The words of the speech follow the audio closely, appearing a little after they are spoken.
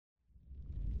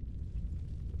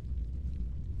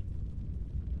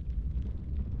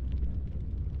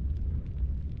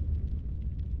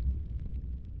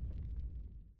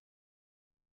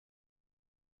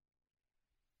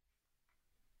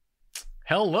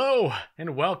Hello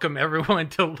and welcome everyone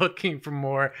to Looking for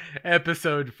More,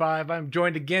 episode 5. I'm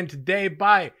joined again today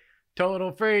by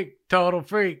Total Freak. Total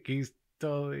Freak. He's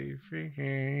totally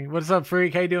freaking. What's up,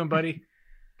 Freak? How you doing, buddy?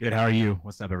 Good. How are you?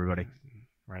 What's up, everybody?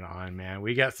 Right on, man.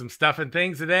 We got some stuff and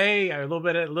things today. A little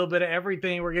bit of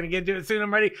everything. We're gonna get to it soon.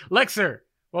 I'm ready. Lexer,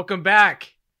 welcome back.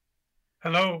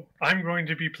 Hello. I'm going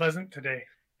to be pleasant today.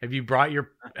 Have you brought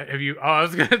your? Have you? Oh,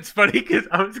 it's funny because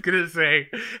I was gonna say,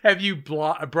 have you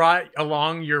brought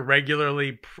along your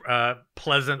regularly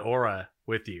pleasant aura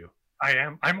with you? I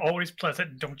am. I'm always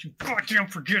pleasant. Don't you goddamn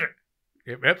forget it.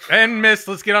 Yep. And Miss,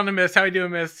 let's get on to Miss. How you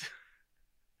doing, Miss?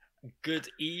 Good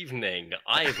evening.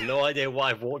 I have no idea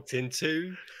what I've walked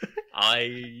into.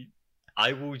 I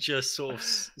will just sort of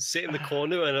sit in the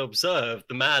corner and observe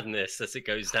the madness as it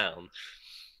goes down.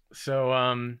 So,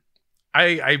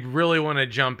 I really want to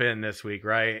jump in this week,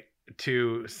 right?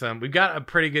 We've got a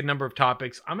pretty good number of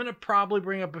topics. I'm gonna probably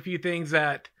bring up a few things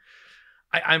that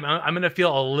I'm gonna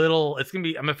feel a little. I'm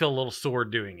gonna feel a little sore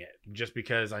doing it, just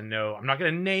because I know I'm not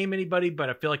gonna name anybody, but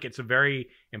I feel like it's a very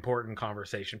important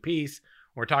conversation piece.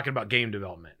 We're talking about game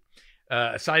development.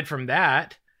 Aside from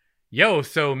that,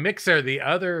 so Mixer, the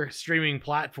other streaming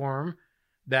platform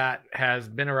that has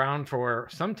been around for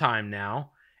some time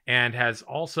now, and has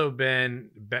also been,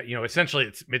 essentially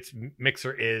it's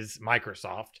Mixer is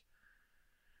Microsoft,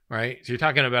 right? So you're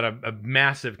talking about a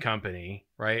massive company,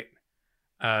 right?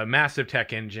 A massive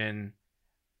tech engine.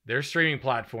 Their streaming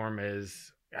platform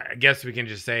is, I guess we can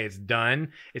just say it's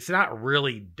done. It's not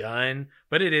really done,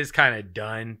 but it is kind of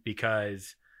done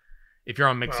because if you're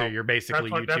on Mixer, you're basically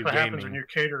YouTube that's what gaming. happens when you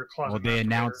cater to closet. Well, they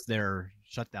announced their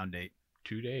shutdown date.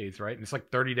 2 days, right? And it's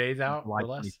like 30 days out July or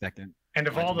less. 22nd. And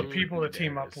of all the people to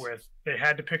team up with, they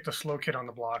had to pick the slow kid on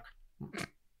the block.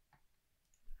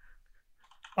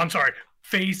 I'm sorry,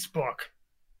 Facebook.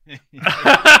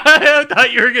 I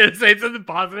thought you were going to say something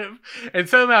positive, and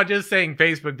somehow just saying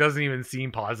Facebook doesn't even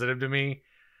seem positive to me.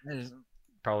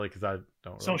 Probably because I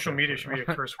don't. Really Social media should be a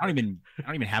curse I word.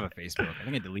 don't even have a Facebook. I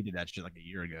think I deleted that shit like a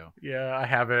year ago. Yeah, I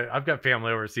have it. I've got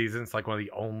family overseas, and it's like one of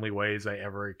the only ways I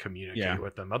ever communicate Yeah.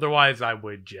 with them. Otherwise, I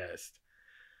would just.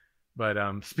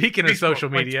 But speaking of social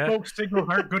media, Like, signals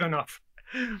aren't good enough.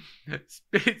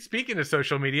 Speaking of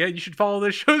social media, you should follow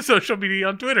the show's social media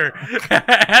on Twitter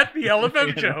at the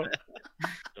LFM Show.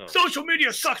 Social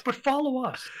media sucks, but follow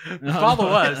us. Follow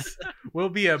us. We'll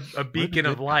be a beacon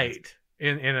of light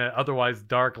in an otherwise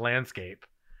dark landscape.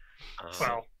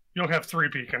 Well, you'll have 3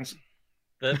 beacons.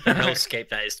 The hellscape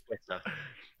that is Twitter.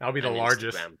 I'll be the and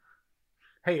largest. Instagram.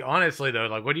 Hey, honestly though,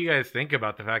 like, what do you guys think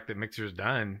about the fact that Mixer's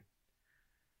done?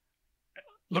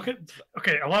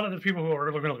 A lot of the people who are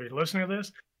going to be listening to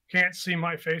this can't see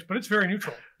my face, but it's very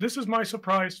neutral. This is my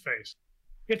surprise face.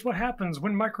 It's what happens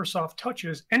when Microsoft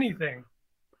touches anything.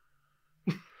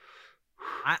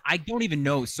 I don't even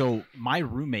know. So my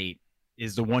roommate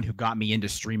is the one who got me into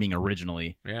streaming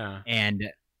originally. Yeah. And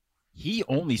he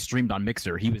only streamed on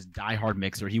Mixer. He was diehard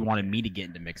Mixer. He wanted me to get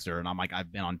into Mixer. And I'm like,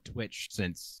 I've been on Twitch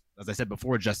since, as I said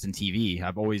before, Justin TV.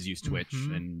 I've always used Twitch,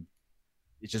 and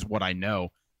it's just what I know.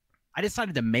 I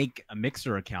decided to make a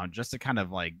Mixer account just to kind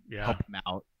of like help him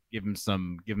out, give him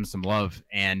some love,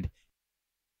 and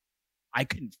I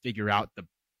couldn't figure out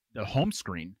the home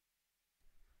screen.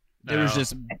 There was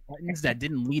just buttons that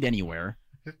didn't lead anywhere.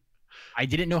 I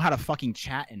didn't know how to fucking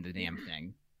chat in the damn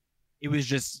thing. It was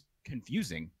just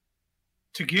confusing.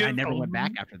 I never went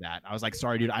back after that. I was like,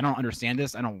 sorry, dude, I don't understand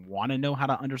this. I don't want to know how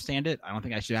to understand it. I don't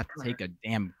think I should have to take a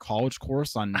damn college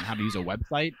course on how to use a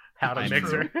website. How to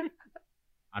Mixer.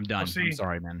 I'm done. Well, I'm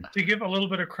sorry, man. To give a little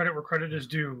bit of credit where credit is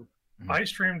due, I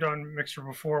streamed on Mixer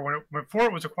before before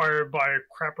it was acquired by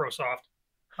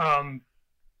Craprosoft.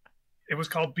 It was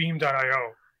called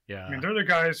Beam.io. Yeah. I mean, they're the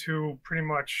guys who pretty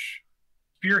much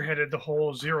spearheaded the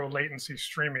whole zero latency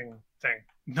streaming thing.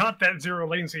 Not that zero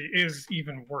latency is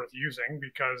even worth using,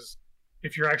 because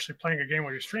if you're actually playing a game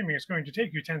while you're streaming, it's going to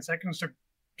take you 10 seconds to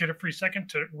get a free second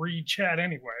to read chat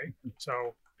anyway.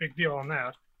 So big deal on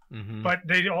that. Mm-hmm. But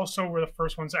they also were the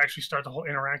first ones to actually start the whole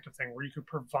interactive thing where you could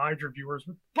provide your viewers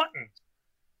with buttons,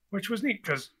 which was neat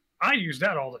because I use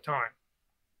that all the time.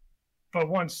 But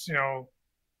once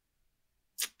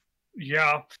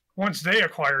they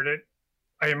acquired it,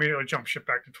 I immediately jumped ship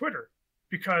back to Twitter,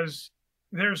 because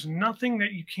there's nothing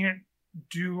that you can't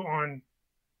do on,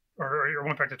 or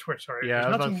went back to Twitch, sorry. Yeah, there's I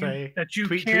was nothing about to say, that you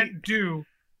can't do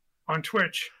on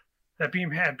Twitch that Beam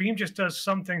had. Beam just does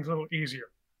some things a little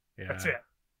easier. Yeah. That's it.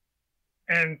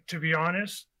 And to be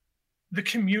honest, the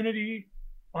community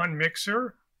on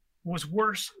Mixer was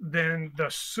worse than the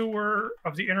sewer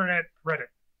of the internet Reddit.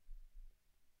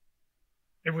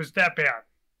 It was that bad.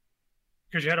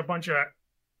 Because you had a bunch of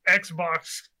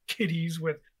Xbox kiddies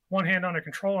with one hand on a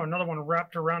controller, another one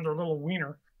wrapped around their little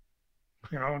wiener,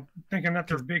 thinking that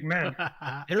they're big men.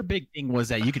 Their big thing was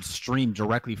that you could stream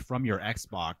directly from your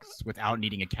Xbox without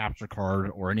needing a capture card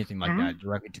or anything like that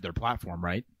directly to their platform,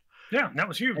 right? Yeah, that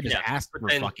was huge. I just asked for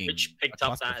then fucking Twitch picked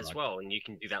up that as well, and you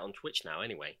can do that on Twitch now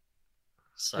anyway.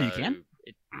 So you can?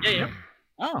 Yeah.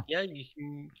 Oh. Yeah, you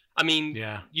can. I mean,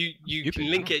 you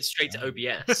can link it straight to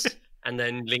OBS and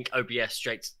then link OBS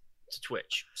straight to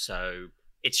Twitch. So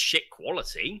it's shit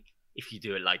quality if you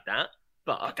do it like that,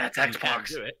 but that's you Xbox. can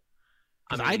do it.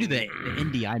 I do the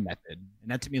NDI method,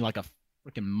 and that took me like a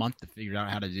freaking month to figure out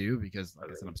how to do because, like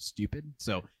I said, I'm stupid.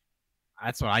 So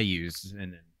that's what I use,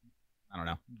 and I don't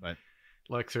know, but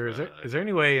Lexer, is there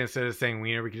any way instead of saying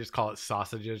wiener, we could just call it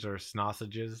sausages or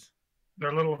snossages?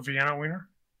 Their little Vienna wiener,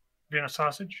 Vienna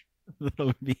sausage.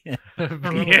 little Their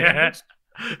little nuggets,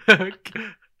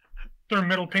 their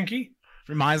middle pinky.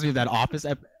 reminds me of that Office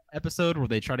episode where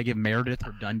they try to give Meredith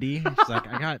her Dundee. She's like,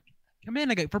 come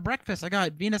in, for breakfast. I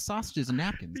got Venus sausages and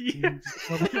napkins. Yeah.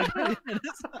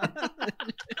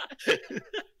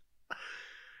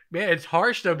 Man, it's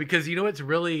harsh though because what's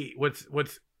really what's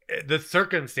the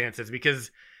circumstances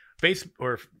because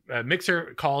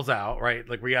Mixer calls out, right?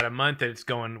 Like we got a month that it's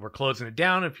going, we're closing it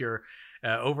down. If you're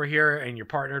over here and you're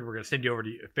partnered, we're going to send you over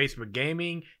to Facebook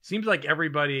Gaming. Seems like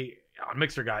everybody on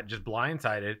Mixer got just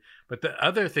blindsided. But the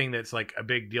other thing that's like a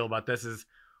big deal about this is,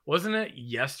 wasn't it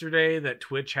yesterday that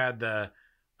Twitch had the,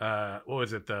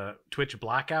 the Twitch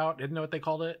blackout? Isn't that what they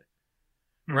called it?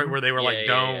 Right, where they were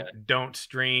don't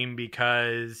stream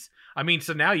because,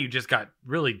 so now you just got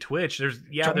really Twitch. There's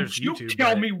YouTube. You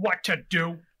tell me what to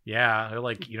do. Yeah, they're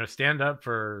like, stand up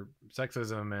for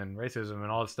sexism and racism and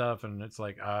all this stuff. And it's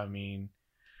like,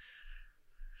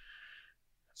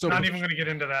 So not even going to get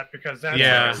into that because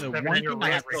that's one thing I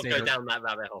have to say, go down that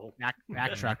rabbit hole.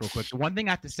 Backtrack real quick. The one thing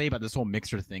I have to say about this whole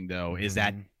Mixer thing, though, is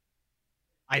that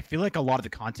I feel like a lot of the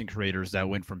content creators that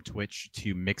went from Twitch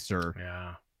to Mixer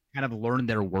kind of learned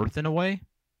their worth in a way.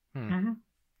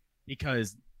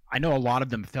 Because I know a lot of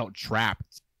them felt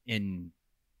trapped in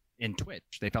Twitch.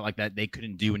 They felt like that they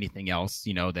couldn't do anything else,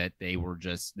 that they were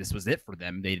just, this was it for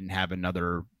them. They didn't have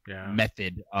another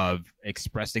method of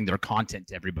expressing their content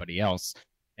to everybody else.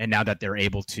 And now that they're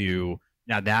able to,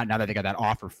 now that they got that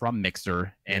offer from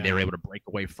Mixer and they were able to break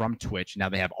away from Twitch, now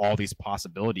they have all these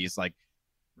possibilities. Like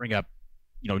bring up,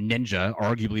 Ninja,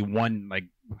 arguably one, like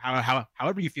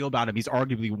however you feel about him, he's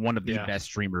arguably one of the best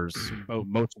streamers,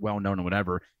 most well known and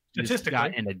whatever. He just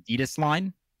got an Adidas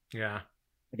line. Yeah.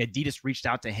 Like Adidas reached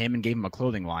out to him and gave him a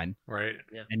clothing line. Right.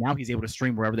 Yeah. And now he's able to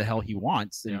stream wherever the hell he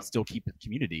wants and still keep the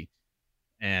community.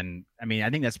 And I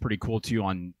think that's pretty cool too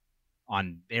on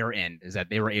their end, is that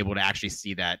they were able to actually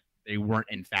see that they weren't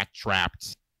in fact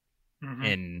trapped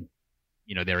in,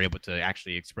 they were able to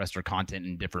actually express their content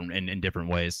in different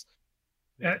ways.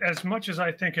 As much as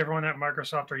I think everyone at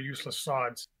Microsoft are useless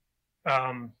sods,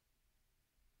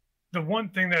 the one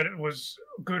thing that was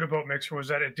good about Mixer was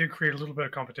that it did create a little bit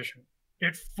of competition.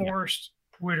 It forced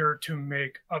Twitter to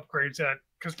make upgrades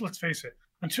because let's face it,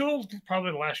 until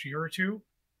probably the last year or two,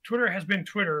 Twitter has been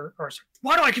Twitter, or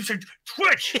why do I keep saying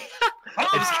Twitch?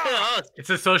 It's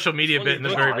a social media bit in the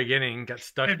very beginning, got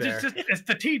stuck there. It's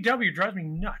the TW drives me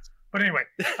nuts. But anyway,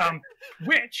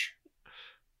 which,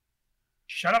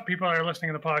 shut up, people that are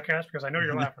listening to the podcast, because I know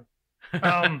you're laughing.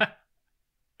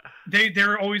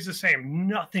 They're always the same.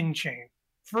 Nothing changed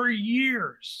for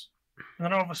years. And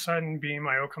then all of a sudden,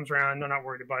 BMIO comes around. They're not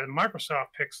worried about it.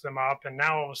 Microsoft picks them up, and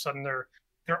now all of a sudden they're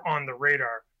on the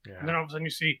radar. Yeah. And then all of a sudden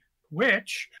you see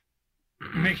Twitch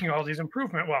making all these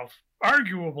improvements. Well,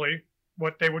 arguably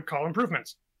what they would call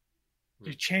improvements.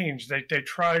 They changed. They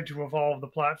tried to evolve the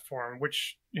platform,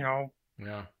 which,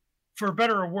 for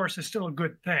better or worse, is still a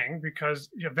good thing because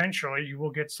eventually you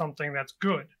will get something that's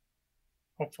good,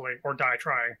 hopefully, or die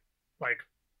trying, like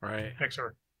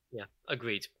Mixer. Yeah,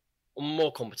 agreed.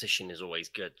 More competition is always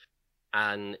good.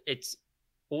 And it's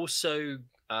also,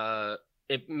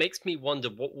 it makes me wonder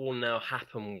what will now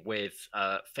happen with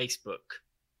Facebook.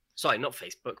 Sorry, not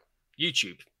Facebook,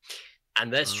 YouTube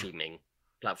and their streaming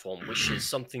platform, which is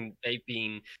something they've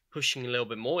been pushing a little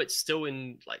bit more. It's still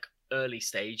in like early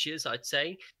stages, I'd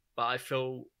say, but I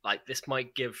feel like this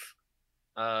might give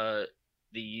the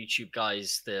YouTube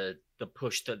guys the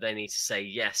push that they need to say,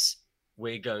 yes,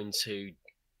 we're going to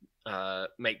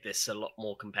make this a lot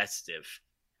more competitive.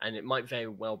 And it might very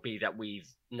well be that we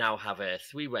now have a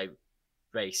three-way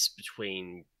race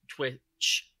between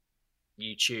Twitch,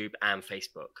 YouTube, and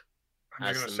Facebook.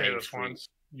 I'm just going to say this once.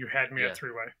 You had me at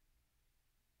three-way.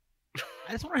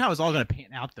 I just wonder how it's all going to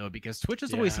pan out, though, because Twitch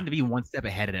has always seemed to be one step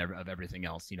ahead of everything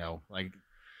else, like...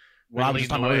 Well, I was leading just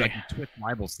talking the about way. like the Twitch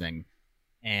Rivals thing,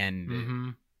 and Mm-hmm.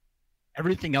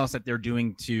 everything else that they're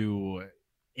doing to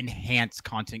enhance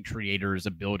content creators'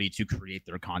 ability to create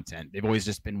their content. They've always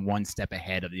just been one step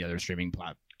ahead of the other streaming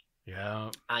platforms. Yeah.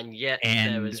 And yet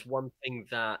And- there is one thing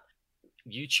that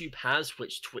YouTube has,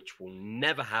 which Twitch will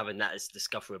never have, and that is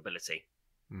discoverability.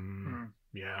 Mm, Mm,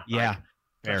 yeah. Yeah,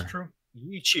 that's fair. true.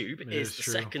 YouTube It is is the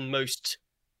true. second most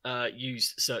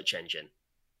used search engine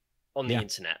on the Yeah.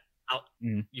 internet.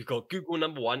 Mm. You've got Google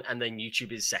number one, and then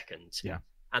YouTube is second. Yeah.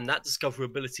 And that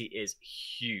discoverability is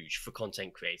huge for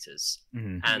content creators.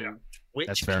 Mhm. And Yeah. Twitch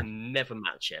That's fair. can never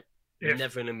match it. If-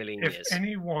 Never in a million If years.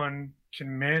 anyone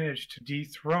can manage to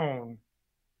dethrone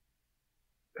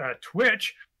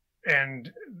Twitch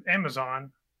and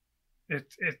Amazon,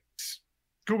 it's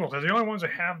Google. They're the only ones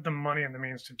that have the money and the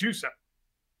means to do so.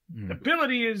 Mhm. The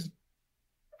ability is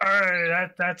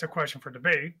that's a question for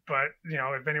debate. But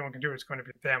if anyone can do it, it's going to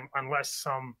be them, unless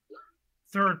some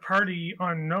third party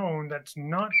unknown that's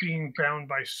not being bound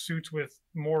by suits with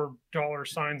more dollar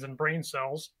signs and brain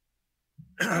cells,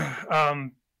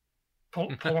 pulling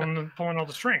all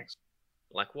the strings.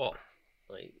 Like what?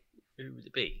 Like, who would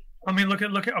it be? I mean, look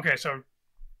at. Okay, so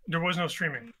there was no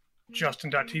streaming.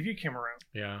 Justin.tv came around.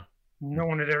 Yeah. No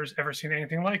one had ever seen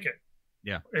anything like it.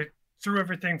 Yeah. It threw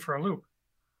everything for a loop.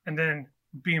 And then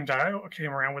Beam.io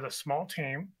came around with a small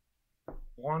team.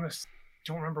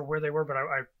 Don't remember where they were, but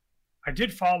I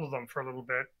did follow them for a little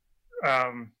bit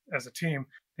as a team.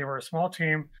 They were a small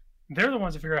team. They're the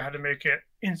ones that figured out how to make it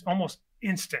almost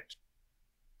instant.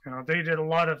 They did a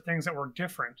lot of things that were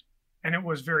different, and it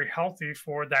was very healthy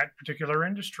for that particular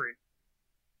industry.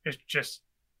 It's just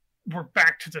we're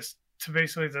back to this to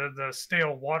basically the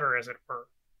stale water, as it were.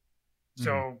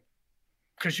 So,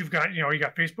 because you got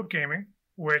Facebook Gaming,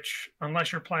 which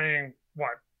unless you're playing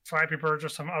Flappy Birds or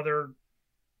some other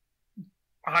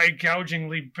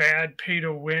eye-gougingly bad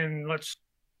pay-to-win, let's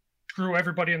screw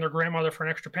everybody and their grandmother for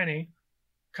an extra penny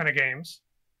kind of games.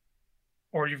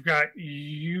 Or you've got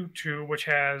YouTube, which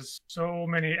has so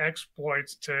many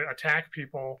exploits to attack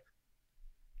people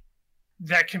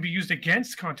that can be used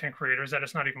against content creators that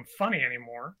it's not even funny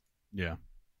anymore. Yeah.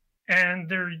 And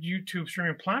their YouTube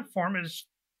streaming platform is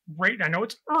I know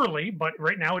it's early, but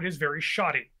right now it is very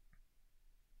shoddy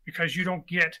because you don't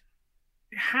get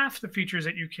half the features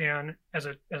that you can as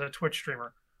a Twitch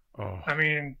streamer. Oh. I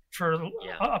mean,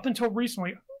 up until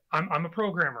recently, I'm a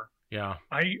programmer. Yeah.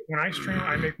 When I stream,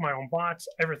 I make my own bots,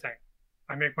 everything.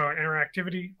 I make my own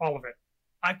interactivity, all of it.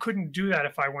 I couldn't do that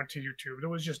if I went to YouTube. There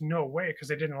was just no way because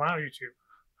they didn't allow you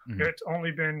to. Mhm. It's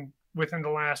only been within the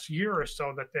last year or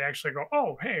so that they actually go,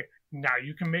 oh, hey, now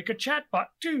you can make a chat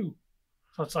bot too.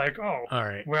 So it's like, oh, All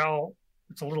right. well,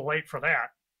 it's a little late for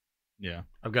that. Yeah.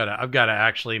 I've got to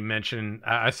actually mention.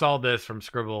 I saw this from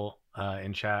Scribble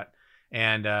in chat,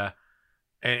 and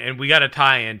we got to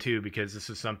tie in too because this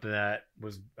is something that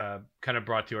was kind of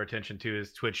brought to our attention too.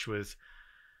 Is Twitch was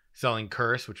selling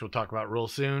Curse, which we'll talk about real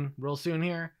soon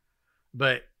here.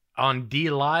 But on D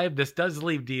Live, this does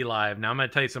leave D Live. Now I'm going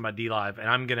to tell you something about D Live, and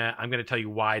I'm gonna tell you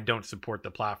why I don't support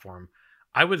the platform.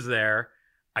 I was there.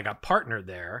 I got partnered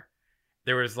there.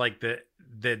 There was like the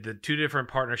two different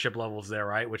partnership levels there,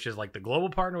 right? Which is like the global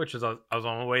partner, which is I was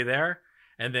on my way there,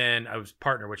 and then I was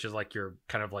partner, which is like your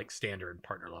kind of like standard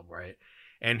partner level, right?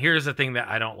 And here's the thing that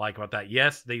I don't like about that.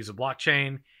 Yes, they use a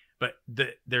blockchain, but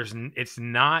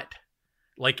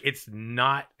it's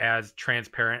not as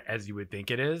transparent as you would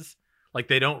think it is. Like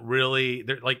they don't really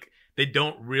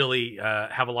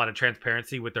have a lot of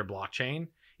transparency with their blockchain,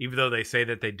 even though they say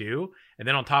that they do. And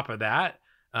then on top of that,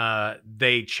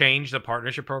 they changed the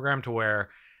partnership program to where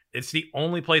it's the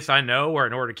only place I know where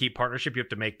in order to keep partnership, you have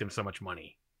to make them so much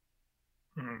money.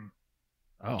 Hmm.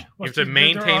 Oh. You have to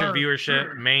maintain a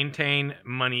viewership, maintain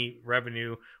money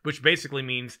revenue, which basically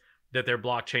means that their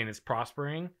blockchain is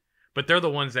prospering, but they're the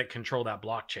ones that control that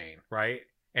blockchain, right?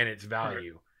 And its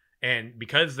value. Right. And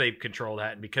because they control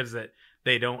that and because that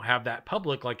they don't have that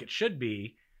public like it should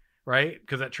be, right?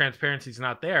 Because that transparency is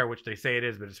not there, which they say it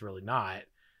is, but it's really not.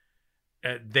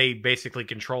 They basically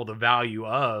control the value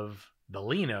of the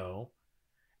Lino.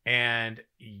 And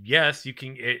yes, you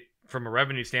can, from a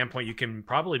revenue standpoint, you can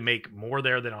probably make more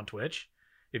there than on Twitch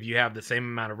if you have the same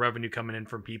amount of revenue coming in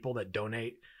from people that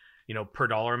donate, per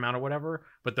dollar amount or whatever.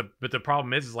 But the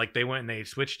problem is like they went and they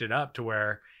switched it up to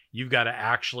where you've got to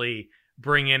actually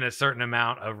bring in a certain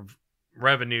amount of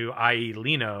revenue, i.e.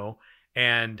 Lino,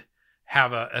 and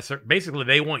have basically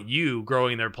they want you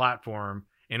growing their platform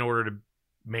in order to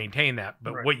maintain that.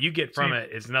 But right. What you get from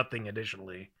it is nothing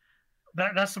additionally.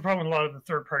 That's the problem with a lot of the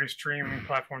third-party streaming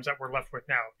platforms that we're left with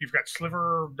now. You've got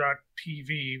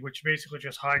Sliver.tv, which basically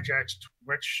just hijacks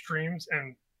Twitch streams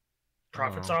and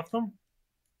profits Oh. off them.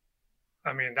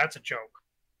 I mean, that's a joke.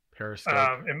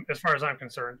 Periscope. As far as I'm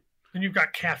concerned. Then you've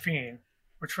got Caffeine,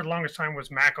 which for the longest time was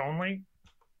Mac only.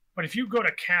 But if you go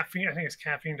to Caffeine, I think it's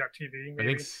caffeine.tv. I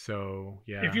think so.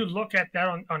 Yeah. If you look at that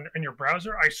on in your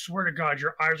browser, I swear to God,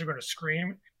 your eyes are going to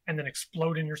scream and then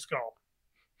explode in your skull.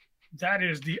 That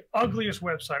is the ugliest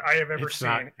website I have ever It's seen.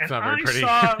 not- it's not very I pretty.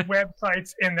 saw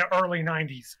websites in the early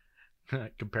 90s.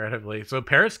 comparatively. So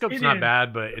Periscope's It not is.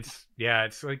 bad, but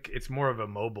it's more of a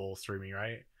mobile streaming,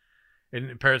 right?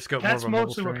 And Periscope That's more of a mobile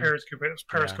mostly what streaming?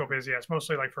 Periscope is. Yeah, it's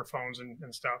mostly like for phones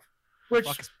and stuff. Which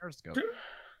Fuck is Periscope?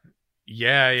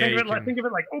 Yeah, think, you of it like, can- think of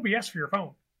it like OBS for your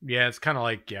phone. Yeah, it's kind of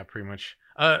like, yeah, pretty much.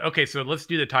 Okay, so let's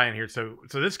do the tie-in here. So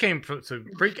this came from, so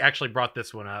Freak actually brought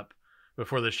this one up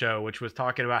before the show, which was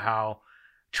talking about how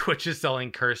Twitch is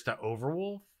selling Curse to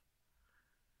Overwolf.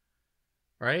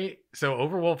 Right? So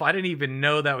Overwolf, I didn't even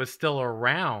know that was still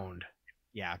around.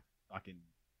 Yeah, fucking.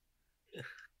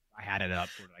 I had it up.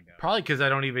 Where did I go? Probably because I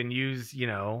don't even use,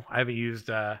 I haven't used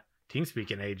TeamSpeak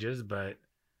in ages, but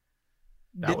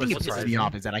The that was thing that pisses me surprising.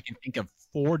 off is that I can think of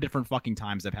 4 different fucking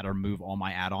times I've had to remove all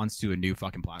my add-ons to a new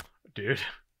fucking platform. Dude.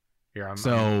 Here, I'm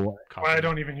So Why I copying.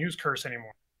 don't even use Curse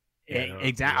anymore. Yeah, no,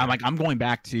 exactly, yeah. I'm going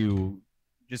back to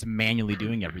just manually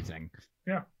doing everything.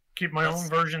 Keep my That's- own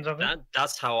versions of it.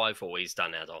 That's how I've always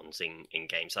done add-ons in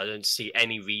games. I don't see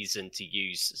any reason to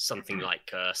use something like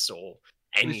Curse or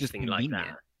It was just anything like that.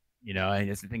 convenient. And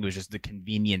that's the thing, was just the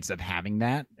convenience of having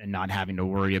that and not having to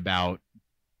worry about.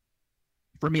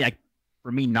 For me,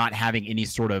 not having any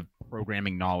sort of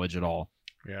programming knowledge at all,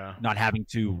 Yeah. not having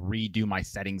to redo my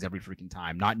settings every freaking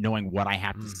time, not knowing what I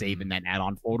have to save in that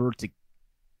add-on folder to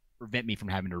prevent me from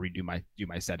having to redo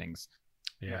my settings.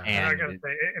 Yeah. And I And gotta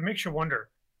say, it makes you wonder.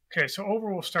 Okay, so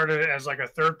Overwolf started as like a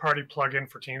third-party plugin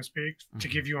for TeamSpeak to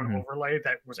give you an Mhm. overlay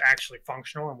that was actually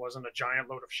functional and wasn't a giant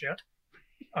load of shit.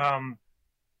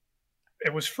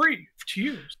 It was free to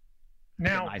use.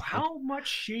 Now, Nice. how much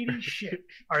shady shit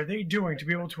are they doing to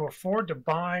be able to afford to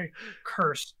buy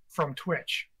Curse from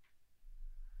Twitch?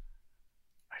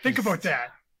 Think about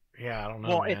that. Yeah, I don't know,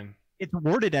 Well, man. it's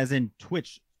worded as in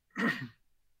Twitch.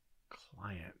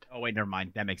 Client. Oh wait, never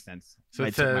mind. That makes sense. So It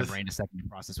it took my says- brain a second to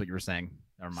process what you were saying.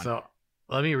 Never mind. So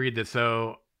let me read this.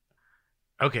 So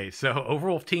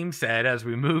Overwolf team said, as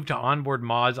we move to onboard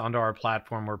mods onto our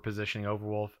platform, we're positioning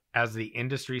Overwolf as the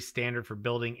industry standard for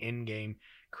building in-game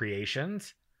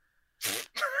creations.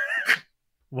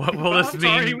 What will this I'm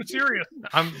sorry, he mean? was serious.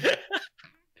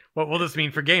 What will this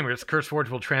mean for gamers? CurseForge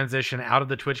will transition out of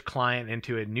the Twitch client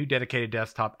into a new dedicated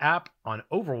desktop app on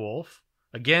Overwolf.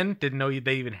 Again, didn't know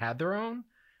they even had their own.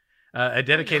 A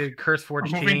dedicated CurseForge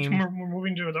team. We're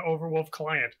moving to the Overwolf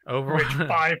client, Over which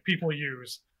 5 people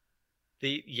use.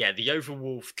 The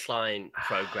Overwolf client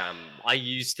program. I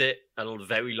used it a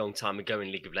very long time ago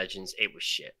in League of Legends. It was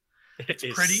shit. It's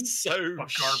It's pretty, so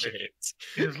but garbage. shit.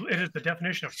 It is the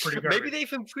definition of pretty garbage. Maybe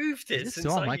they've improved it Is it since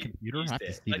still on I my computer? I used have to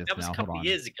it. see Like, this that was now. a Hold couple on.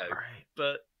 years ago, Right.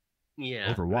 but yeah.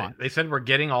 Over what? They said we're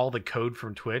getting all the code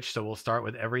from Twitch, so we'll start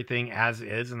with everything as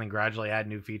is and then gradually add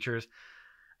new features.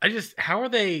 How are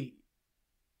they?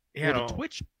 Well,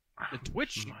 the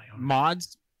Twitch my own-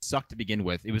 mods sucked to begin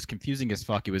with. It was confusing as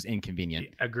fuck. It was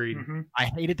inconvenient. Agreed. Mhm. I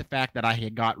hated the fact that I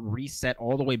had got reset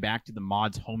all the way back to the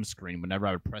mod's home screen whenever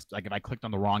I would press, like if I clicked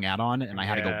on the wrong add-on and I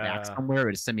had to go back Yeah. somewhere, it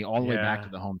would send me all the way back Yeah. to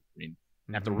the home screen.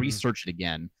 I have to Mhm. research it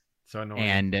again. So annoying.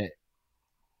 And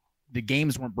the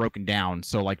games weren't broken down.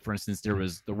 So, like for instance, there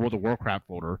was the World of Warcraft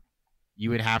folder.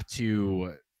 You would have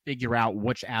to figure out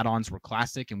which add-ons were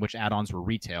classic and which add-ons were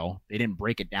retail. They didn't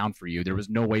break it down for you. There was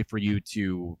no way for you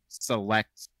to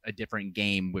select a different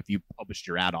game if you published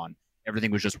your add-on. Everything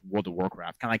was just World of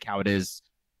Warcraft, kind of like how it is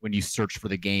when you search for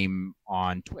the game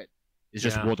on Twitch. It's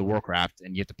just Yeah. World of Warcraft,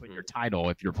 and you have to put your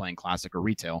title if you're playing classic or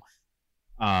retail.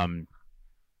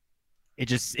 It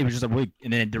was just a really,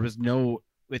 and then there was no,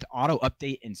 with auto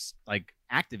update and like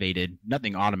activated,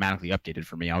 nothing automatically updated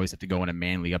for me. I always have to go in and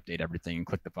manually update everything and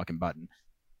click the fucking button.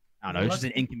 I don't know. Well, It's just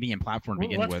an inconvenient platform to well,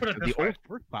 begin let's with. put it The this way. old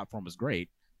first platform was great.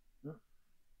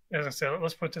 As I said,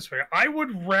 let's put it this way: I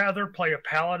would rather play a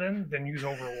paladin than use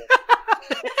Overwolf.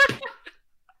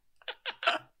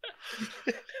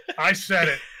 I said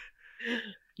it.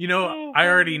 Oh, I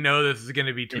already know this is going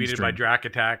to be tweeted by In-stream. Drac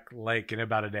Attack like in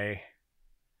about a day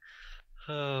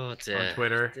Oh dear. on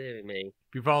Twitter. Dear me.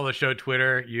 If you follow the show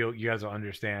Twitter, you guys will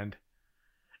understand.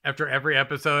 After every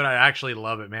episode, I actually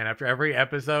love it, man. After every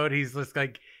episode, he's just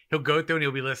like, he'll go through and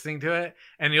he'll be listening to it,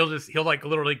 and he'll like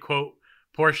literally quote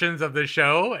portions of the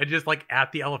show and just like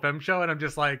at the LFM show, and I'm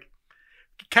just like,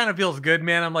 it kind of feels good,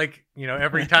 man. I'm like,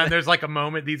 every time there's like a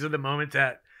moment, these are the moments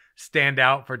that stand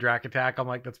out for Drac Attack. I'm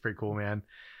like, that's pretty cool, man.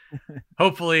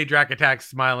 hopefully Drac Attack's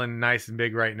smiling nice and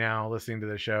big right now, listening to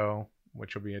the show,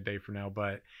 which will be a day from now.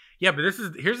 But yeah, but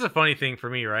here's the funny thing for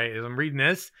me, right? Is I'm reading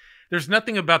this. There's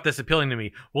nothing about this appealing to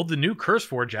me. Will the new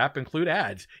CurseForge app include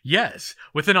ads? Yes,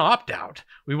 with an opt-out.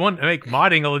 We want to make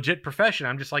modding a legit profession.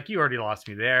 I'm just like, you already lost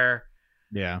me there.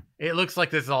 Yeah. It looks like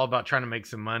this is all about trying to make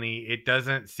some money. It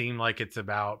doesn't seem like it's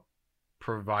about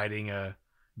providing a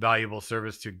valuable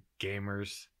service to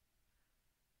gamers.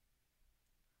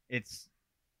 It's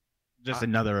just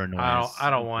another annoyance. I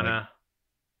don't wanna.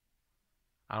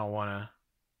 I don't wanna.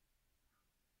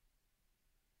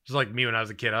 Just like me when I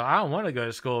was a kid, I don't want to go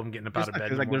to school. I'm getting up out of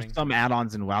bed. Like there's some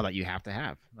add-ons in WoW that you have to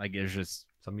have. Like there's just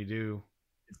some you do.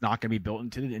 It's not going to be built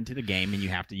into the game, and you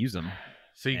have to use them.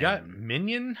 So you got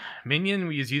Minion. Minion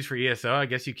we used for ESO. I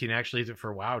guess you can actually use it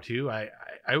for WoW too. I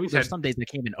always had some days they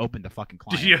can't even open the fucking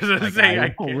client. Did you say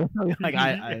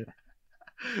I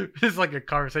This is like a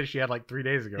conversation you had like 3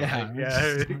 days ago. Yeah.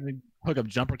 Right? Hook up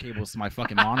jumper cables to my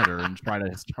fucking monitor and try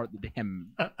to start the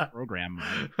damn program.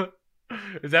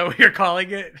 Is that what you're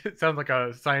calling it? It sounds like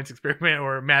a science experiment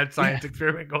or a mad science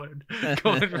experiment going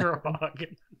wrong.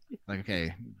 Like,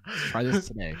 okay, try this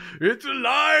today. It's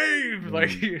alive! And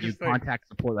like you contact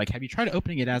support. Like, have you tried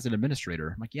opening it as an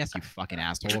administrator? I'm like, yes, you fucking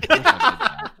asshole. Of course I did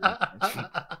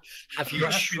that. Have you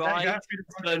tried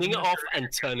turning it off and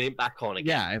turning it back on again?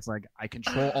 Yeah, it's like I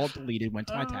Control-Alt-Deleted, went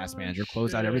to my task manager,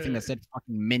 closed out everything that said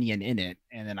fucking Minion in it,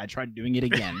 and then I tried doing it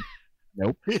again.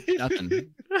 Nope,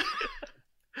 nothing.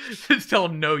 Just tell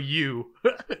them no, you.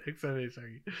 All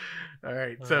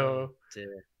right, so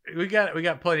we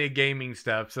got plenty of gaming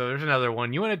stuff. So there's another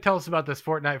one. You want to tell us about this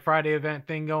Fortnite Friday event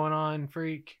thing going on,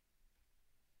 Freak?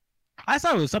 I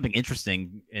thought it was something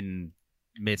interesting in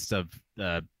midst of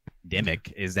the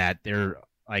pandemic. Is that they're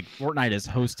like Fortnite is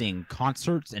hosting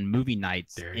concerts and movie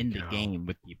nights in the game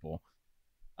with people.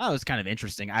 That was kind of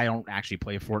interesting. I don't actually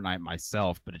play Fortnite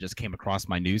myself, but it just came across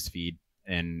my news feed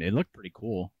and it looked pretty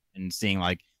cool. And seeing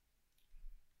like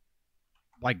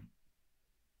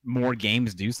more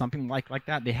games do something like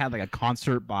that. They had like a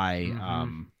concert by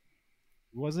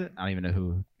who was it? I don't even know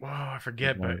who. Whoa, I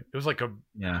forget, but it was like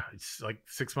it's like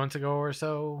 6 months ago or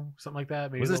so, something like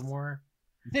that. Maybe a little more.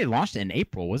 They launched it in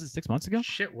April. Was it 6 months ago?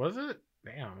 Shit, was it?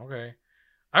 Damn. Okay.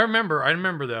 I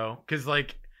remember though, because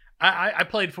like I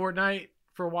played Fortnite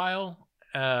for a while.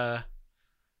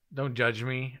 Don't judge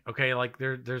me, okay? Like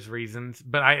there's reasons,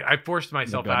 but I forced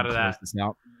myself out of that.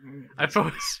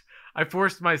 I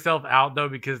forced myself out though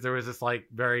because there was this like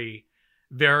very,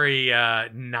 very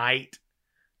knight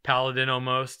paladin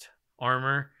almost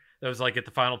armor that was like at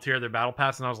the final tier of their battle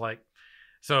pass, and I was like,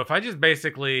 so if I just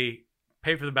basically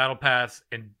pay for the battle pass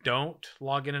and don't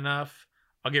log in enough,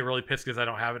 I'll get really pissed because I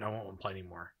don't have it. And I won't play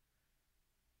anymore,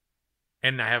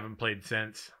 and I haven't played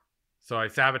since. So I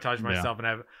sabotaged myself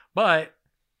but.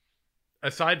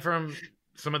 Aside from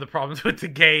some of the problems with the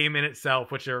game in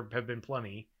itself, which there have been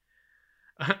plenty,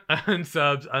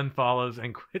 unsubs, unfollows,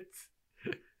 and quits.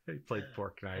 They played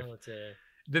Fork Knife.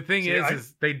 The thing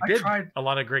is they did a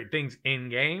lot of great things in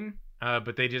game,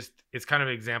 but it's kind of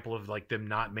an example of like them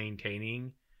not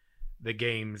maintaining the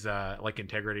game's like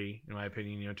integrity, in my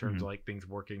opinion. In terms of like things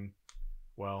working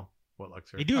well. What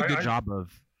Luxor? They do a good job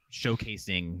of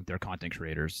showcasing their content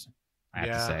creators. I have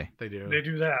to say they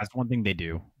do that. That's one thing they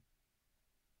do.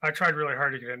 I tried really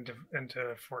hard to get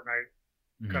into Fortnite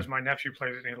because my nephew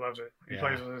plays it and he loves it. He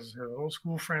plays with his old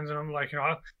school friends, and I'm like,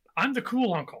 I'm the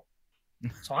cool uncle,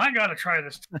 so I got to try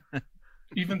this.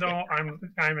 Even though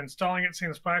I'm installing it,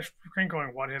 seeing the splash screen,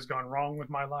 going, what has gone wrong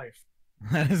with my life?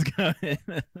 That is good.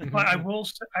 But I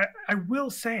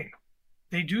will say,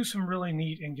 they do some really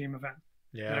neat in-game events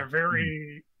that are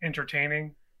very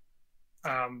entertaining.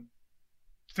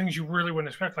 Things you really wouldn't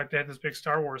expect. Like they had this big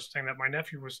Star Wars thing that my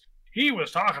nephew was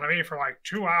talking to me for like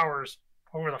 2 hours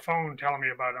over the phone telling me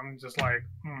about it. I'm just like,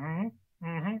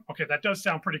 okay, that does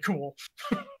sound pretty cool.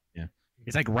 Yeah.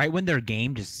 It's like right when their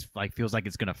game just like feels like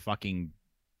it's gonna fucking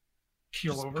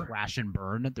keel over, crash and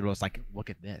burn. They're just like, look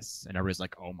at this, and everybody's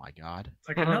like, oh my god. It's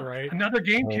like another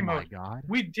game came out. Oh my god.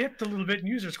 We dipped a little bit in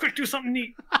users. Quick, do something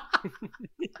neat.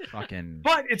 Fucking.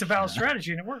 But it's a valid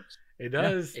strategy and it works. It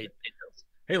does. It does.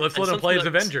 Hey, let's let them play as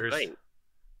Avengers.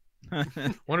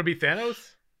 Want to be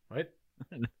Thanos? What?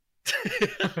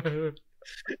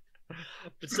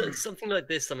 But something like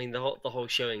this, I mean, the whole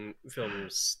showing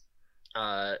films,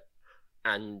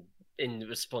 and in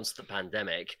response to the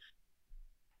pandemic,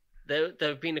 there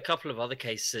have been a couple of other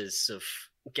cases of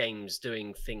games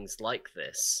doing things like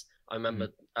this. I remember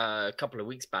a couple of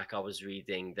weeks back, I was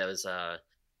reading there was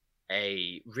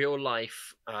a real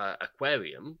life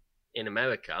aquarium in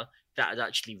America that had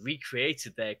actually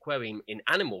recreated their aquarium in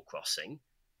Animal Crossing,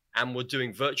 and were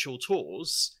doing virtual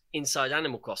tours inside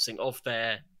Animal Crossing of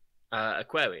their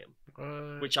aquarium,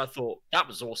 which I thought that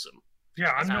was awesome.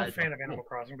 Yeah, I'm no fan of Animal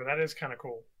Crossing, but that is kind of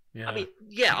cool. Yeah. I mean,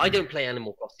 yeah, I don't play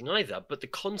Animal Crossing either, but the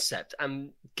concept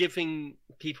and giving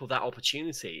people that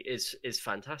opportunity is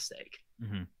fantastic.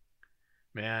 Mm-hmm.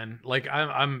 Man, like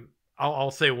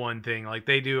I'll say one thing, like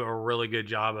they do a really good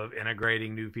job of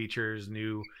integrating new features,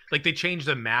 like they changed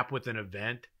the map with an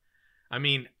event. I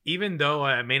mean, even though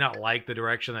I may not like the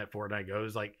direction that Fortnite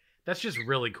goes, like that's just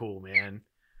really cool, man.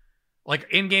 Like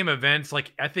in-game events,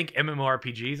 like I think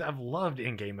MMORPGs, I've loved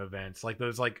in-game events, like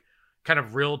those like kind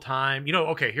of real time. You know,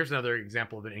 okay, here's another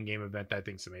example of an in-game event that I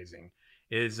think's amazing.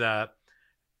 Was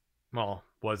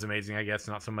amazing, I guess,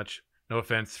 not so much. No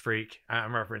offense, Freak.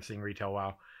 I'm referencing Retail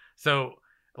WoW. So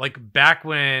like back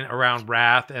when around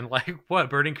Wrath and like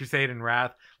Burning Crusade and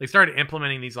Wrath, they started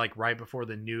implementing these like right before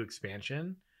the new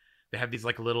expansion. They have these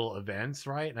like little events,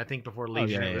 right? And I think before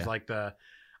Legion, it was like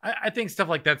I think stuff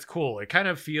like that's cool. It kind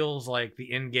of feels like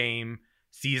the in-game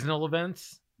seasonal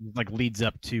events. Like leads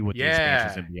up to what the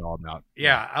expansion's gonna be all about.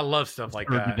 Yeah, I love stuff like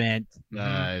that. Event,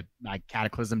 like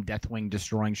Cataclysm, Deathwing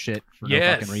destroying shit for no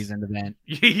fucking reason event.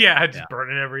 Yeah, just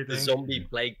burning everything. The zombie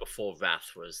plague before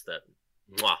Wrath was that.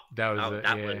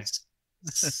 That was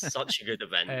such a good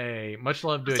event. Hey, much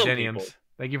love to Adeniums.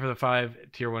 Thank you for the 5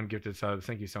 tier 1 gifted subs.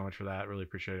 Thank you so much for that. Really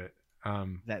appreciate it.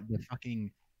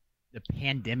 The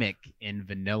pandemic in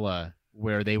vanilla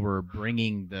where they were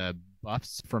bringing the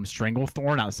buffs from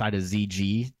Stranglethorn outside of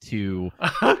ZG to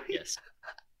yes.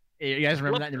 You guys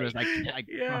remember that? There was like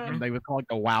they would call it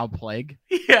the WoW plague.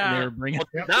 Yeah, they were bringing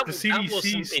the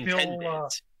CDC still.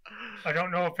 I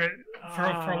don't know if it for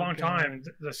a long time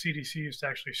the CDC used to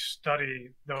actually study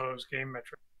those game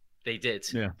metrics. They did.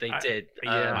 Yeah. They did.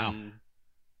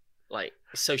 Like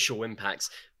social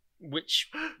impacts, which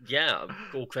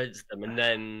all credit to them. And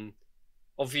then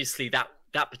obviously that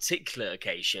particular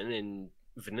occasion in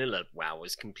vanilla WoW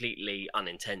was completely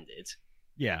unintended.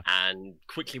 Yeah. And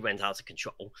quickly went out of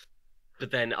control.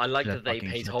 But then I like that they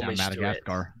paid homage to it.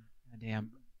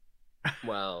 Damn.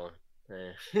 Well,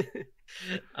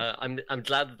 I'm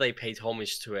glad that they paid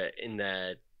homage to it in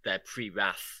their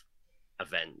pre-Wrath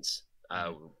events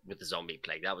with the zombie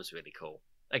plague. That was really cool.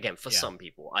 Again, for some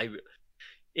people,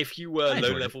 if you were a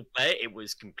low-level player, it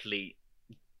was complete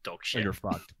dog shit. You're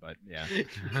fucked, but yeah.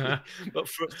 But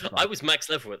I was max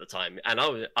level at the time, and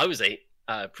I was a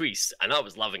priest, and I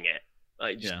was loving it.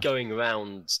 Like just going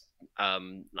around,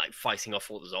 like fighting off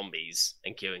all the zombies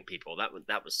and killing people.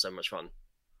 That was so much fun.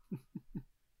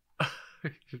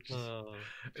 Can't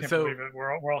believe it.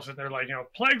 We're all sitting there like,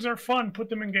 plagues are fun. Put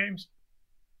them in games.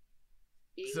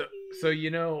 So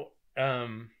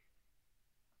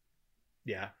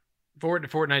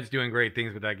Fortnite's doing great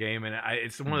things with that game, and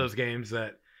it's one of those games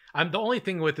that the only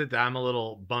thing with it that I'm a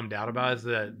little bummed out about is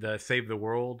the Save the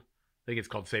World. I think it's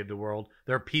called Save the World.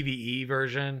 Their PvE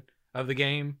version of the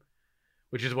game,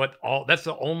 which is that's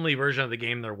the only version of the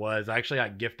game there was. I actually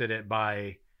got gifted it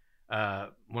by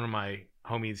one of my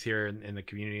homies here in the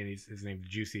community, and his name's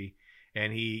Juicy,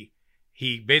 and he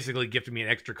basically gifted me an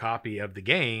extra copy of the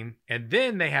game. And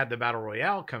then they had the Battle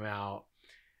Royale come out,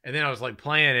 and then I was like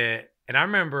playing it. And I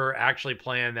remember actually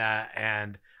playing that,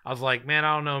 and I was like, man,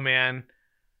 I don't know, man.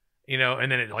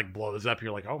 And then it like blows up.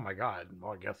 You're like, oh my God.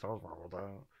 Well, I guess I was wrong with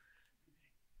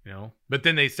that. But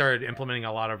then they started implementing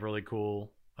a lot of really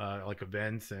cool like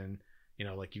events, and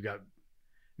like you got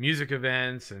music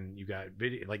events, and you got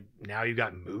video. Like now you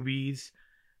got movies.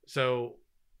 So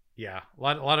yeah, a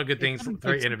lot of good things.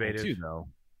 Very innovative too, though.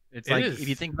 It's like if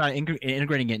you think about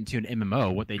integrating it into an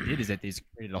MMO, what they did is that they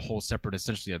created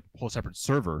essentially a whole separate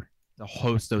server to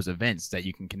host those events that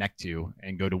you can connect to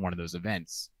and go to one of those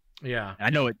events. Yeah.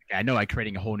 And I know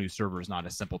creating a whole new server is not a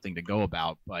simple thing to go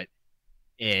about, but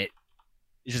it's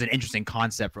just an interesting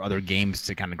concept for other games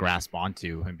to kind of grasp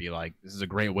onto and be like, this is a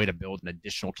great way to build an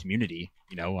additional community.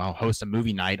 I'll host a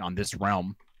movie night on this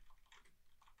realm.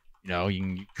 You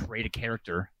can create a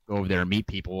character, go over there and meet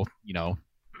people, Yeah,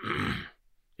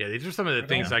 these are some of the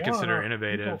things I consider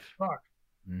innovative.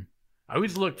 I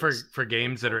always look for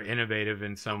games that are innovative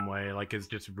in some way, like it's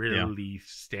just really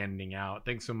standing out.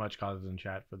 Thanks so much, Causes in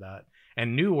chat, for that.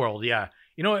 And New World, yeah.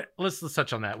 You know what? Let's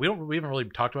touch on that. We haven't really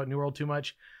talked about New World too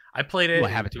much. I played it. Well,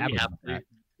 I have it.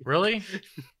 Really?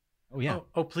 Oh yeah.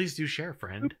 Oh, please do share,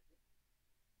 friend.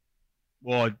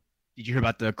 Well, did you hear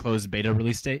about the closed beta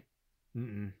release date?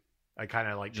 I kind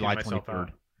of like July myself 23rd.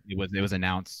 out. It was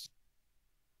announced.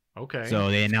 Okay. So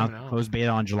they announced closed beta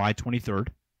on July 23rd.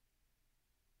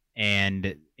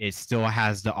 And it still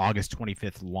has the August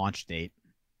 25th launch date.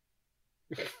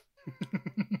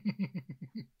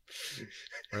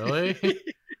 Really?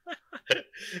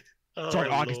 Oh, Sorry,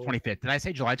 August Lord. 25th. Did I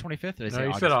say July 25th? Did I say No, you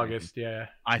August said 25th? August. Yeah.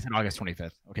 I said August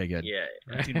 25th. Okay, good. Yeah.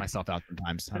 I tune myself out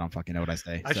sometimes. I don't fucking know what I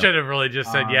say. I so. should have really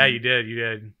just said, yeah, Um, you did. You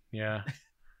did. Yeah.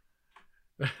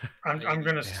 I'm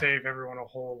gonna Yeah. save everyone a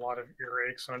whole lot of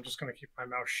earaches, and I'm just gonna keep my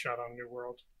mouth shut on New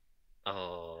World.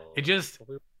 Oh. It's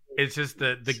just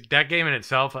that game in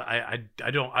itself.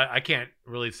 I can't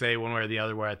really say one way or the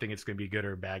other where I think it's going to be a good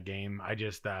or a bad game. I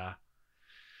just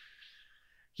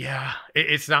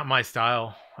it's not my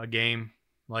style a game.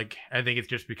 Like I think it's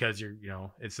just because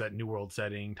it's that New World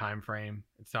setting time frame.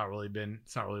 It's not really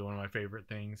one of my favorite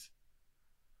things.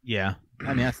 Yeah,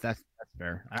 I mean that's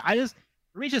fair. I just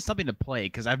for me it's just something to play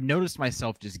because I've noticed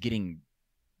myself just getting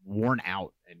worn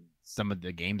out in some of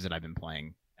the games that I've been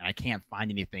playing, and I can't find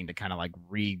anything to kind of like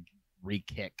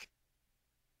re-kick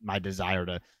my desire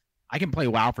to. I can play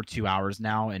WoW for 2 hours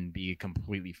now and be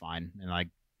completely fine, and like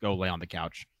go lay on the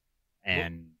couch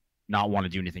and not want to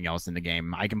do anything else in the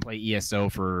game. I can play ESO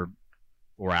for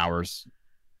 4 hours.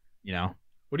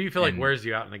 What do you feel like And- wears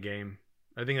you out in a game?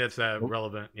 I think that's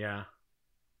relevant. Yeah.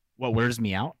 What wears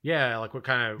me out? Yeah. Like what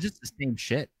kind of It's just the same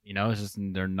shit. It's just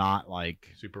they're not like.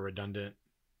 super redundant?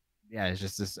 Yeah, it's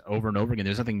just this over and over again.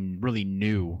 There's nothing really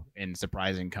new and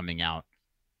surprising coming out,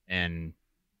 and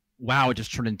WoW it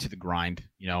just turned into the grind.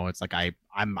 It's like I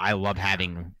love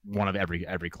having one of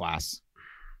every class,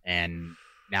 and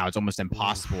now it's almost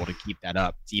impossible to keep that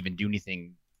up to even do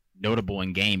anything notable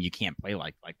in game. You can't play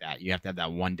like that. You have to have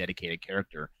that one dedicated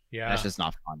character. Yeah. That's just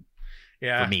not fun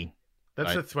Yeah. for me.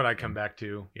 That's what I come back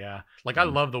to. Yeah. Like I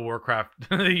love the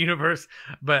Warcraft universe,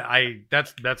 but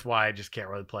that's why I just can't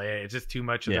really play it. It's just too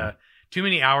much of too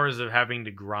many hours of having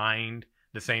to grind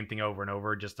the same thing over and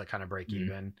over just to kind of break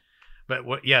even. But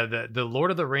the Lord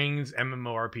of the Rings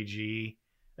MMORPG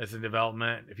is in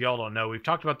development. If y'all don't know, we've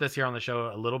talked about this here on the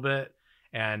show a little bit,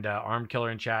 and Armed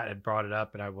Killer in chat had brought it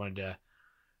up, and I wanted to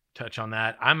touch on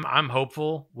that. I'm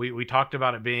hopeful. We talked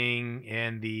about it being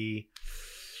in the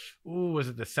was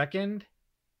it the second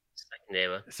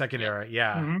era? Second era,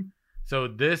 yeah. Mhm. So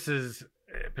this is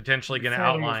potentially going to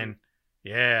Before the outline. movie.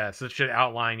 Yeah, so it should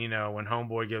outline, when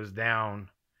Homeboy goes down,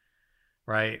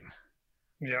 right?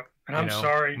 Yeah, and I'm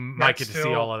sorry, might get that's to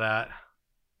see all of that.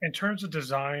 in terms of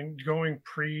design, going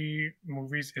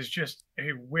pre-movies is just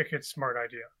a wicked smart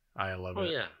idea. I love Oh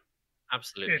it. yeah,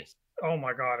 absolutely. It's oh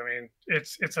my god, I mean,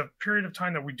 it's a period of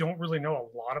time that we don't really know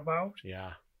a lot about.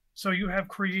 Yeah. So you have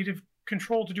creative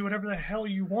control to do whatever the hell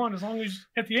you want as long as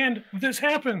at the end this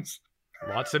happens.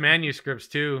 Lots of manuscripts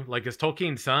too. Like his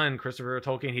Tolkien's son, Christopher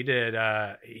Tolkien,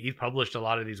 he published a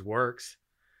lot of these works,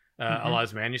 a lot of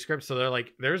his manuscripts. So they're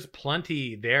like, there's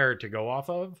plenty there to go off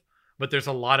of, but there's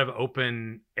a lot of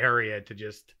open area to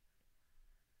just,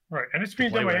 Right, and it's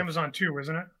being play done by with. Amazon too,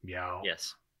 isn't it? yeah.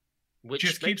 Yes. Which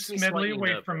Just keep makes me Smedley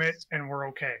slightly away from it, nervous. and we're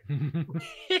okay.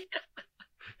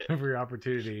 Every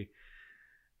opportunity.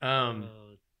 Oh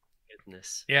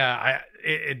goodness. Yeah,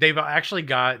 they've actually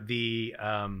got the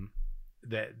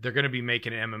that they're going to be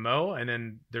making an MMO, and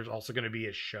then there's also going to be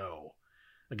a show,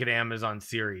 like an Amazon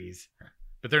series,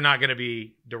 but they're not going to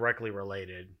be directly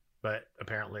related, but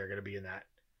apparently are going to be in that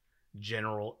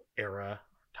general era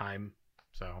time.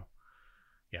 So,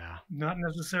 yeah, Not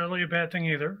necessarily a bad thing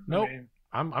either. Nope. I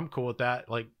mean, I'm cool with that.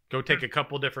 Like, go take a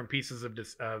couple different pieces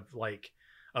of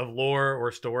lore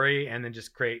or story, and then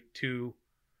just create two.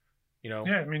 yeah,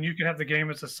 I mean, you could have the game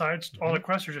as a side. All the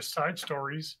quests are just side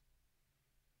stories.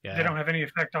 Yeah. They don't have any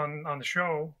effect on the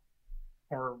show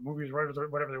or movies,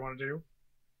 whatever they want to do.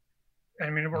 I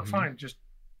mean, it worked Mhm. fine. Just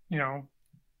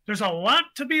there's a lot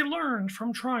to be learned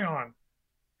from Tryon.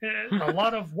 A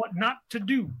lot of what not to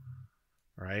do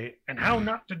Right. and how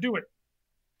not to do it.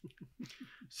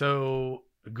 So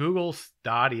Google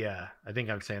Stadia, I think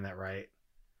I'm saying that right.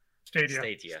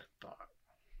 Stadia.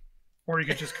 Or you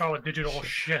could just call it digital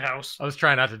shithouse. I was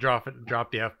trying not to drop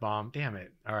the F bomb. Damn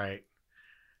it. All right.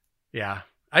 Yeah.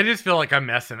 I just feel like I'm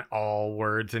messing all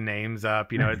words and names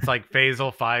up. It's like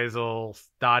Faisal,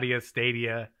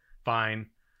 Stadia. Fine.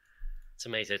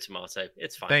 Tomato, tomato.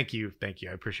 It's fine. Thank you.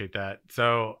 I appreciate that.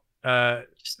 So,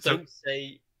 Just so- don't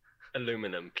say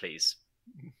aluminum, please.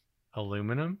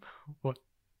 aluminum? What?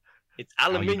 It's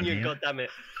aluminium, Aluminium? goddammit.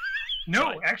 No,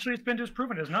 Right. actually, it's been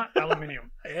disproven. It's not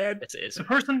aluminium. And Yes, it is. The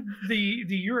person, the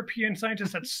European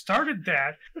scientist that started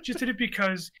that, just did it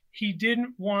because he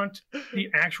didn't want the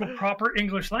actual proper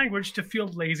English language to feel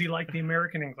lazy like the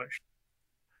American English.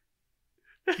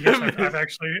 Yes,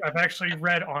 I've actually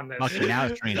read on this. Okay, now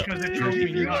it's strange. Because it drove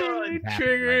me nuts. It's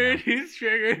Triggered. happening He's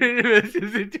triggered. This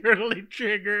is internally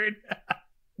triggered.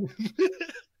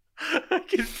 I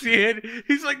can see it.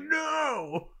 He's like,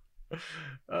 no.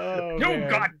 Oh, No, man.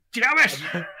 god damn it!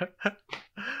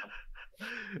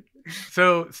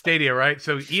 So Stadia, right?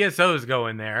 So ESO's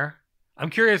going there. I'm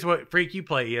curious what Freak you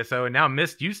play ESO, and now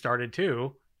Mist you started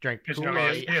too. Drank Because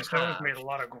Kool-Aid. ESO has made a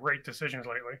lot of great decisions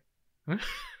lately.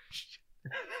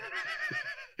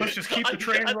 Let's just keep the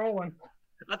train rolling.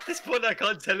 At this point, I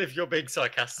can't tell if you're being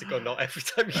sarcastic or not every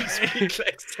time you speak,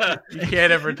 Lexter. You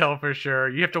can't ever tell for sure.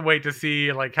 You have to wait to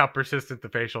see like how persistent the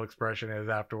facial expression is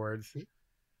afterwards.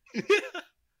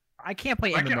 I can't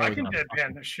play I MMOs. can on a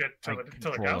deadpan this shit till the cows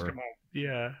controller. come home.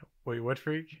 Yeah. Wait, what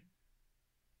Freak?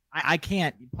 I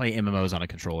can't play MMOs on a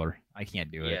controller. I can't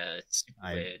do it. Yeah, it's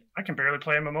weird. I can barely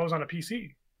play MMOs on a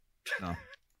PC. No.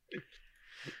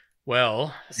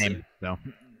 Well, Same. So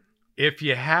if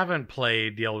you haven't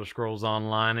played The Elder Scrolls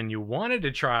Online and you wanted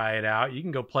to try it out, you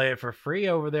can go play it for free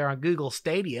over there on Google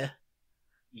Stadia.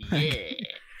 Yeah. You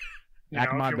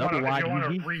Back know, my if you double want wide to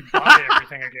UV. rebuy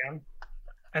everything again,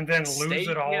 and then lose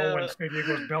it all Stadia. when Stadia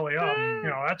goes belly up, you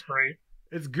know, that's great.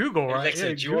 It's Google, right? Alexa,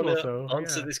 Yeah, do you want Google, to so,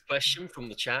 answer yeah. this question from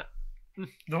the chat?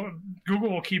 Google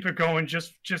will keep it going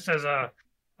just as a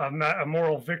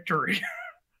moral victory.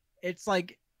 it's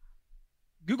like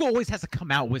Google always has to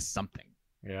come out with something.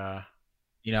 Yeah.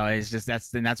 You know, it's just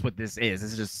that's what this is.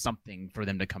 This is just something for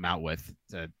them to come out with.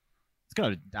 It's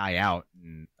gonna die out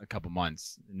in a couple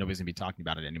months. Nobody's gonna be talking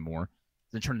about it anymore.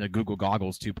 Then turn into Google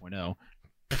Goggles 2.0.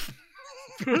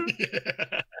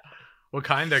 What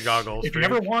kind of goggles? If you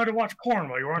Freak? ever wanted to watch porn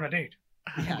while you were on a date,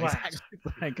 Yeah, Glass.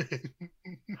 exactly. Like,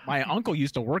 my uncle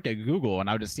used to work at Google, and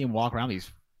I would just see him walk around with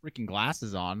these freaking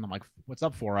glasses on. I'm like, "What's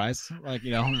up, Four Eyes?" Like,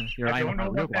 you know, you're I eyeing don't my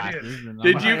know real what that glasses. is. and I'm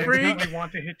Did like, you I freak? definitely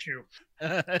want to hit you.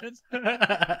 Oh,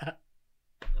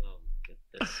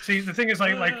 goodness. See, the thing is,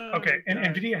 okay, and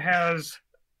NVIDIA has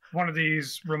one of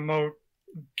these remote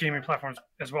gaming platforms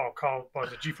as well called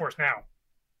GeForce Now.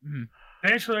 Mhm.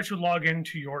 They actually let you log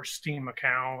into your Steam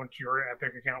account, your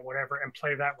Epic account, whatever, and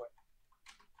play that way.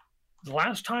 The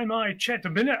last time I checked, the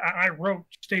minute I wrote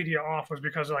Stadia off was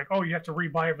because like, oh, you have to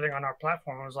rebuy everything on our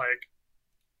platform. I was like,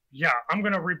 yeah, I'm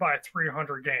going to rebuy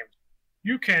 300 games.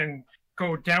 You can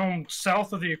go down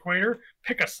south of the equator,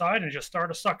 pick a side, and just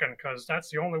start a sucking because that's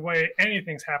the only way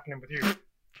anything's happening with you.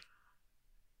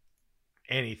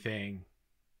 Anything.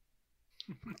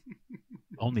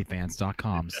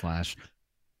 Onlyfans.com/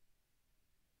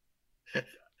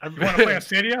 You want to play on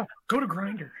Stadia? Go to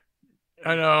Grindr.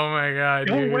 I know, oh my god,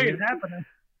 The only dude. way it's happening.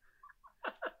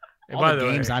 And All by the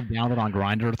the games way, I've downloaded on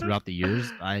Grindr throughout the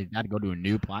years, I had to go to a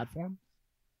new platform.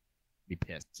 Be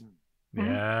pissed.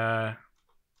 yeah.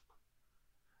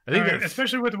 I think that's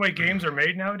Especially with the way games are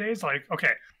made nowadays. Like,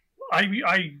 okay,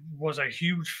 I was a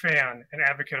huge fan and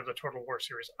advocate of the Total War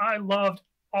series. I loved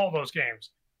all those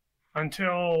games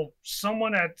until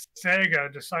someone at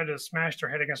Sega decided to smash their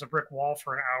head against a brick wall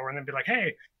for an hour and then be like,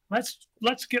 "Hey,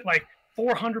 let's get like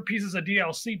 400 pieces of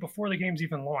DLC before the game's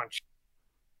even launched."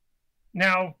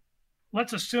 Now,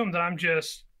 let's assume that I'm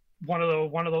just one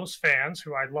of those fans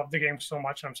who I love the game so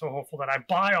much. I'm so hopeful that I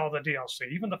buy all the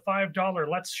DLC, even the $5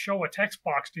 Let's Show a Text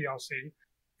Box DLC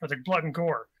for the blood and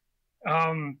gore.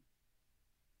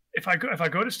 If I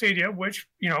go to Stadia, which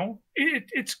you know,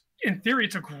 it's in theory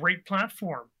it's a great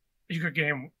platform. You could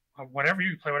game whatever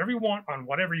you play, whatever you want on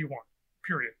whatever you want.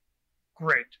 Period.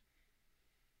 Great.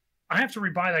 I have to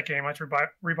rebuy that game. I have to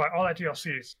rebuy all that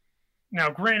DLCs. Now,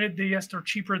 granted, yes, they're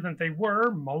cheaper than they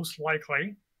were, most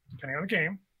likely, depending on the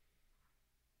game.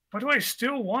 But do I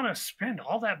still want to spend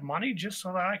all that money just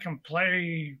so that I can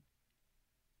play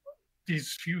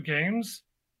these few games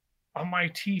on my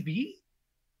TV?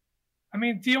 I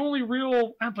mean, the only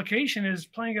real application is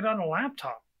playing it on a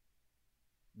laptop.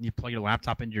 You plug your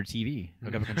laptop into your TV,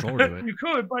 hook up a controller to it. You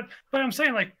could, but I'm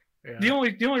saying like yeah. the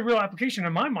only real application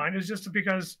in my mind is just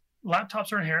because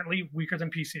laptops are inherently weaker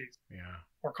than PCs yeah.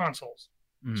 or consoles.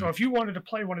 Mhm. So if you wanted to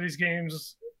play one of these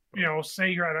games, you know, say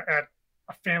you're at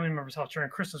a family member's house during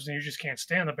Christmas and you just can't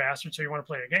stand the bastard, so you want to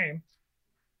play a game,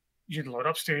 you'd load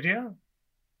up Stadia,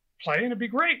 play, and it'd be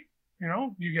great. You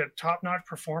know, you get top-notch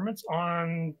performance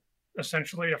on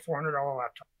essentially a $400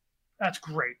 laptop. That's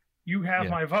great. You have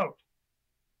my vote.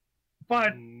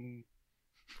 But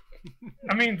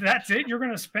I mean, that's it. You're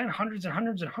going to spend hundreds and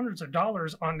hundreds and hundreds of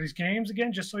dollars on these games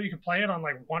again just so you can play it on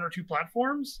like one or two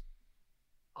platforms?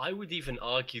 I would even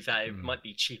argue that it might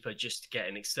be cheaper just to get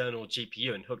an external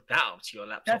GPU and hook that up to your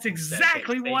laptop. That's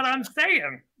exactly what I'm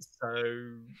saying. So,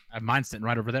 I have mine sitting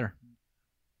right over there.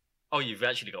 oh, you've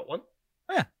actually got one?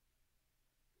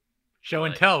 Show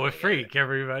and Right. tell with Freak,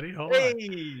 everybody. Hold on.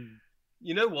 Hey,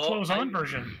 you know what? Close-on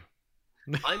version.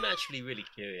 I'm actually really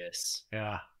curious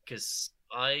Yeah. because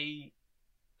I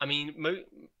mean,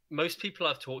 most people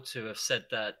I've talked to have said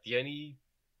that the only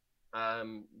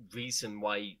reason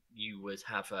why you would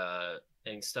have a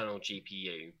an external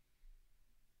GPU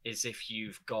is if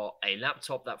you've got a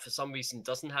laptop that for some reason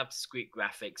doesn't have discrete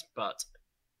graphics, but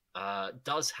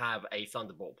does have a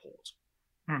Thunderbolt port,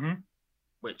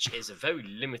 which is a very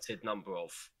limited number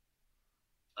of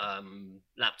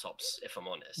laptops, if I'm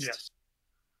honest. Yes.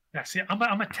 Yeah, see,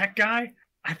 I'm a tech guy.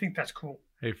 I think that's cool.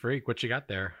 Hey, Freak, what you got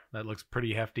there? That looks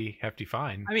pretty hefty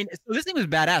fine. I mean, so this thing was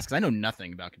badass because I know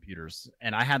nothing about computers,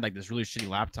 and I had like this really shitty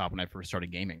laptop when I first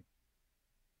started gaming.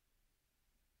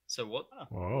 So what?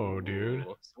 Whoa, dude.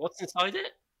 What's inside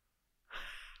it?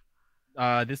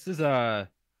 This is a.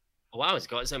 Oh, wow, it's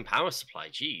got its own power supply.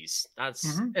 Jeez, that's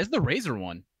It's the Razer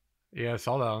one. Yeah, I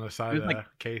saw that on the side of the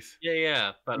case.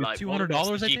 yeah. But With like $200,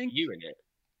 what's the I think? GPU in it.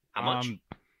 How much?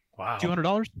 Wow. $200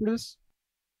 for this.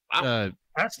 Wow.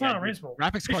 That's not unreasonable.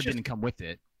 Graphics card didn't come with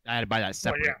it. I had to buy that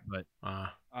separate. yeah. But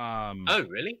Oh,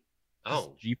 really?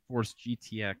 Oh, GeForce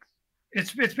GTX.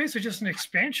 It's basically just an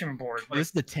expansion board. Oh, this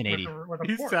is the 1080. With a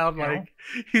He port, sounds you know? like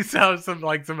he sounds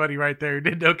like somebody right there who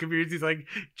didn't know computers. He's like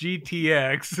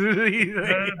GTX.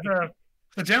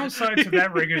 The downside to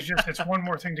that rig is just it's one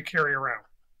more thing to carry around.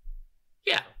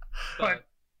 yeah. But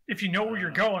if you know where you're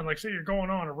going, like say you're going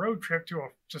on a road trip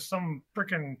to some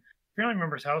freaking family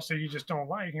member's house that you just don't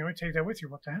like, you know, take that with you.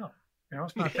 What the hell? You know,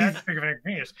 it's not that big of an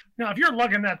inconvenience. Now, if you're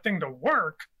lugging that thing to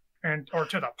work or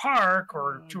to the park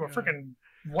or to a freaking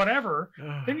whatever,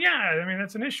 then yeah, I mean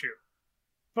that's an issue.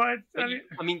 But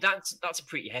I mean that's a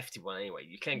pretty hefty one anyway.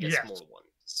 You can get Yes. smaller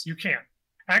ones. you can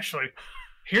actually.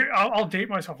 Here, I'll date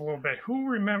myself a little bit. Who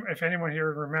remember? If anyone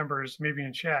here remembers, maybe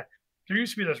in chat, there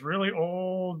used to be this really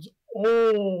old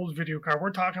video card.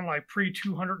 We're talking like pre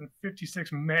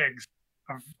 256 megs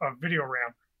of video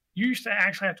RAM. You used to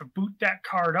actually have to boot that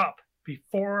card up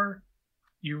before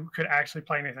you could actually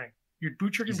play anything. You'd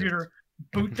boot your computer,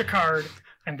 boot the card,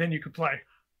 and then you could play.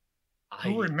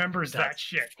 Who remembers that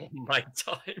shit? My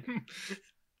time.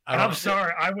 I'm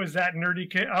sorry, I was that nerdy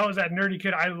kid.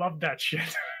 I loved that shit.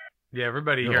 Yeah,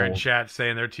 everybody You're here in old. chat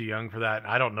saying they're too young for that.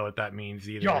 I don't know what that means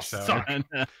either. Y'all so. suck.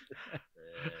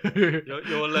 You're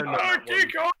alone on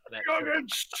that one.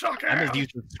 Suck I'm as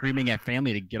used to screaming at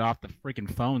family to get off the freaking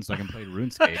phone so I can play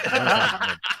RuneScape.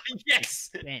 That was Yes.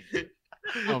 like the extent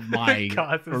of my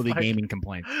God, it's early like- gaming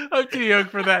complaints. I'm too young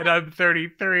for that. I'm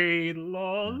 33.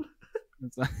 Lol.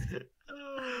 It's like-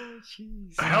 Oh,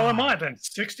 jeez. The hell am I then?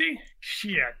 60?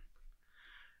 Shit.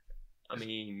 I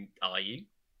mean, are you?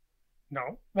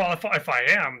 No. Well, if I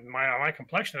am, my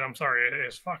complexion, I'm sorry, it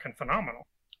is fucking phenomenal.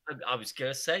 I was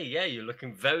gonna say, yeah, you're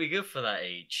looking very good for that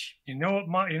age. You know what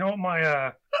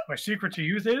my secret to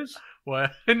youth is?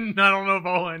 What? I don't know if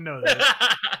I want to know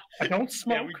that. I don't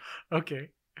smoke. Okay.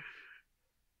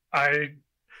 I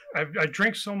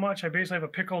drink so much I basically have a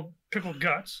pickled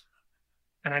guts,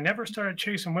 and I never started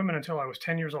chasing women until I was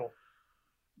 10 years old.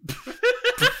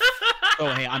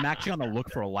 Oh, hey, I'm actually on the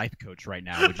look for a life coach right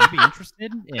now. Would you be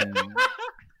interested in?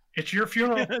 It's your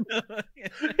funeral.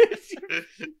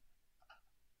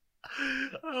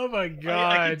 Oh my I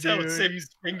god, can tell dude. Tim's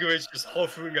finger is just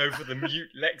hovering over the mute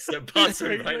Lexa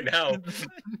button right now.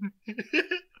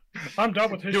 I'm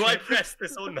done with his Do I shit. press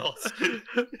this or not?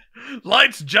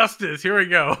 Lights justice. Here we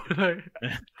go. Does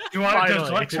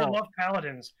Finally. Lexa love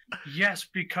paladins? Yes,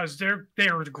 because they're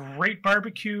great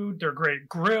barbecued. They're great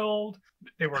grilled.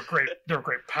 They're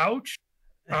great pouch.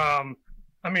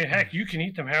 I mean, heck, you can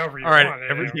eat them however you All right, want.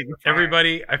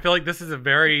 everybody. I feel like this is a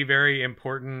very, very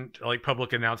important like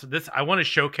public announcement. I want to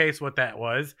showcase what that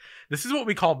was. This is what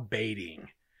we call baiting,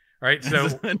 right? So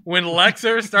when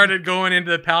Lexer started going into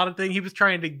the paladin thing, he was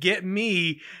trying to get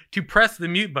me to press the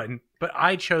mute button, but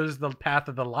I chose the path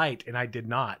of the light, and I did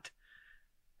not.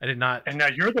 And now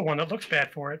you're the one that looks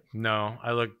bad for it. No,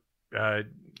 I look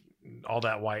all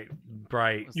that white,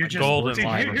 bright, You just golden see,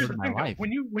 light. here's the my thing, though. life.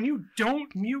 When you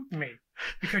don't mute me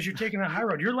because you're taking the high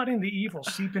road, you're letting the evil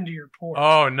seep into your pores.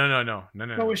 Oh no.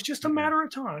 So it's just a matter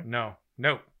of time. No.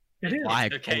 It is. Why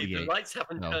Okay, the Colgate? lights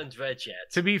haven't No. turned red yet.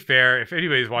 To be fair, if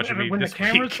anybody's watching me when the this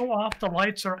cameras week, go off, the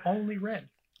lights are only red.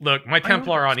 look, my know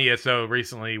Templar on ESO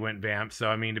recently went vamp, so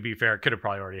I mean, to be fair, it could have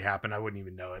probably already happened. I wouldn't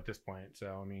even know at this point.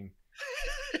 So I mean,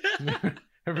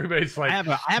 everybody's like, I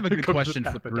have a good comes question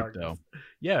with for the the group, darkness. though.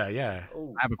 yeah.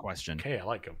 Oh, I have a question. Okay, I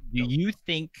like him. Do you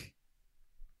think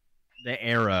the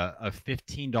era of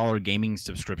 $15 gaming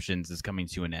subscriptions is coming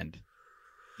to an end?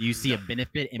 Do you see a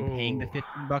benefit in paying the Ooh.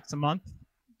 $15 a month?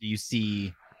 Do you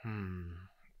see,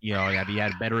 have you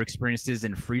had better experiences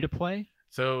in free to play?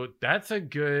 So that's a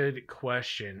good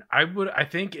question. I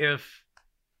think if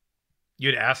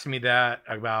you'd asked me that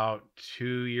about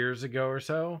 2 years ago or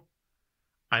so,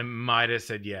 I might have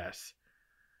said yes.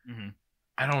 Mm-hmm.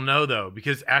 I don't know though,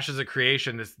 because Ashes of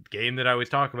Creation, this game that I always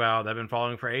talk about, that I've been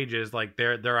following for ages, like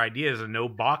their idea is a no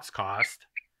box cost,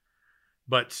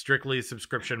 but strictly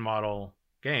subscription model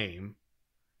game.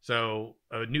 So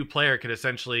a new player could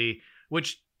essentially,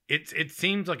 which it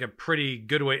seems like a pretty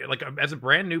good way, like as a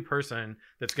brand new person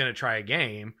that's going to try a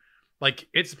game, like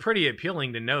it's pretty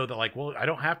appealing to know that like, well, I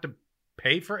don't have to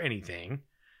pay for anything,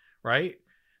 right?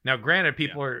 Now, granted,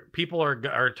 people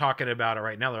are talking about it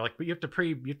right now. They're like, but you have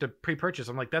to pre-purchase.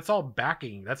 I'm like, that's all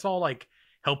backing. That's all like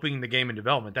helping the game in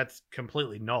development. That's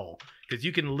completely null because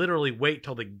you can literally wait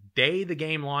till the day the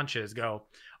game launches. Go,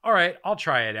 all right, I'll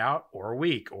try it out, or a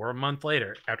week or a month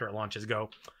later after it launches.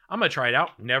 Go, I'm gonna try it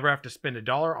out. Never have to spend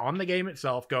 $1 on the game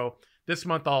itself. Go, this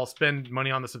month I'll spend money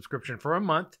on the subscription for a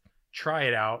month. Try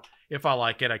it out. If I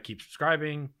like it, I keep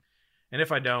subscribing. And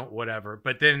if I don't, whatever.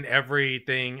 But then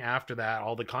everything after that,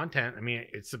 all the content, I mean,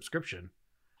 it's subscription.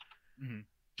 Mm-hmm.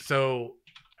 So,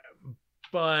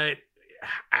 but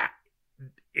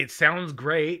it sounds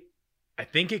great. I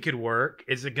think it could work.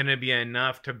 Is it going to be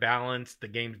enough to balance the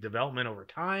game's development over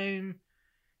time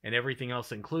and everything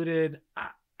else included?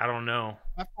 I don't know.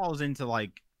 That falls into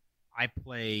like, I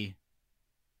play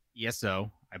ESO,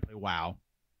 I play WoW,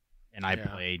 and I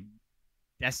play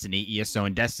Destiny. ESO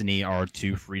and Destiny are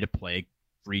two free to play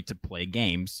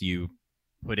games. You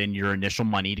put in your initial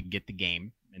money to get the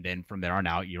game, and then from there on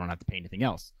out, you don't have to pay anything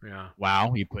else. Yeah.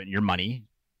 WoW, you put in your money,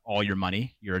 all your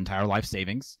money, your entire life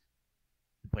savings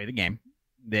to play the game.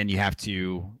 Then you have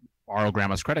to borrow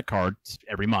grandma's credit card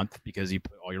every month because you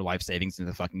put all your life savings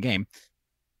into the fucking game.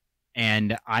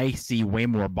 And I see way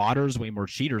more botters, way more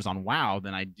cheaters on WoW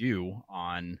than I do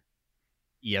on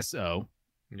ESO.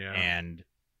 Yeah. And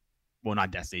well,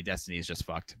 not Destiny. Destiny is just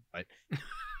fucked. But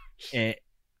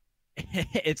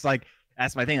it's like,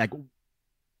 that's my thing. Like,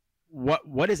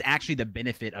 what is actually the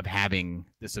benefit of having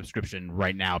the subscription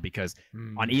right now? Because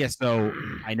on ESO,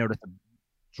 I noticed a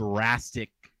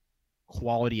drastic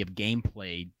quality of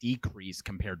gameplay decrease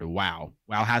compared to WoW.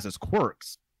 WoW has its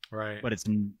quirks, right? But it's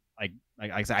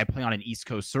like I said, I play on an East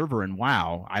Coast server in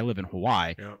WoW. I live in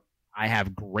Hawaii. Yep. I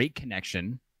have great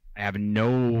connection. I have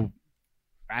no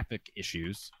traffic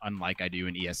issues, unlike I do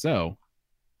in ESO.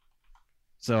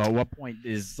 So at what point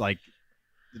is like,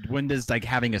 when does like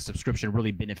having a subscription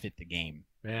really benefit the game?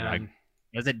 Man,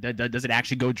 like, does it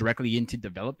actually go directly into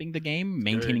developing the game,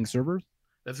 maintaining servers?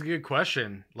 That's a good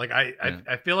question. Like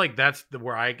I feel like that's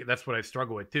what I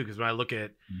struggle with too. Because when I look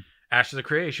at Ashes of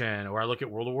Creation, or I look at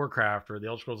World of Warcraft or the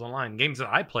Elder Scrolls Online games that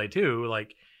I play too,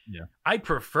 like I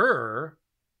prefer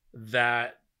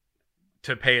that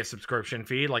to pay a subscription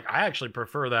fee. Like I actually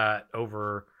prefer that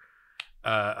over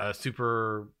a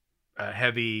super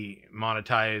heavy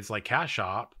monetized like cash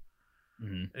shop,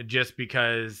 just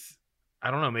because I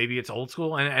don't know, maybe it's old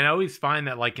school, and I always find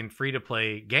that like in free to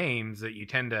play games that you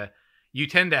tend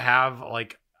to have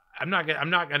like, I'm not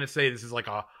gonna say this is like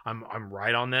I'm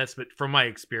right on this, but from my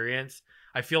experience,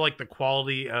 I feel like the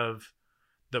quality of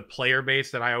the player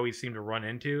base that I always seem to run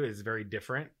into is very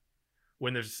different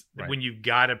when when you've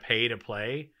got to pay to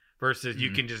play versus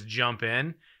you can just jump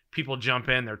in. People jump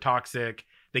in, they're toxic,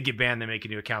 they get banned, they make a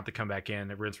new account, they come back in,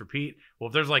 they rinse repeat. Well,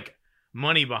 if there's like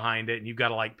money behind it and you've got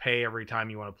to like pay every time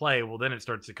you want to play, well then it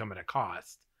starts to come at a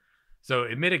cost. So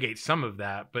it mitigates some of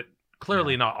that, but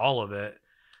clearly not all of it.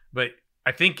 But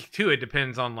I think too, it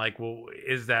depends on like, well,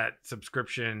 is that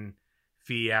subscription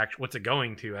fee what's it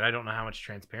going to? And I don't know how much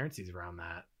transparency is around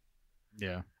that.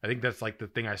 Yeah, I think that's like the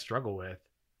thing I struggle with,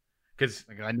 because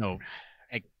like, I know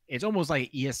it's almost like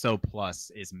ESO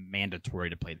Plus is mandatory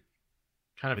to play.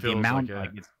 Kind of with feels the amount,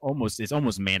 like it's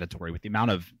almost mandatory with the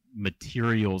amount of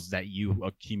materials that you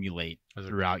accumulate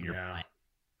throughout your play.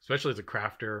 Especially as a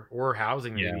crafter or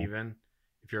housing, maybe even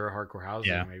if you're a hardcore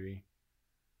housing, maybe.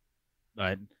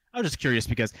 But I was just curious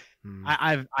because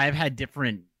I've had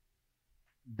different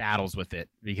battles with it,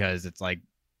 because it's like,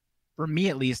 for me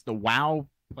at least, the WoW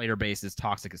player base is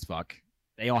toxic as fuck.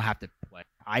 They all have to play.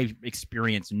 I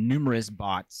experience numerous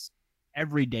bots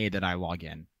every day that I log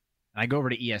in. And I go over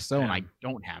to ESO and I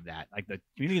don't have that. Like the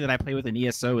community that I play with in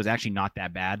ESO is actually not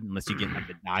that bad unless you get like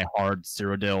the diehard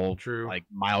Cyrodiil, like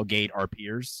Milegate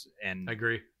RPers, and I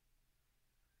agree.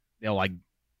 They'll like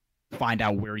find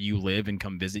out where you live and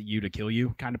come visit you to kill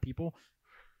you kind of people.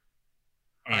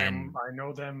 And I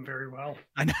know them very well.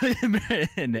 I know them,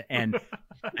 and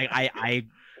I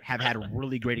have had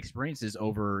really great experiences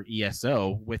over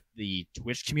ESO with the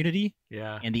Twitch community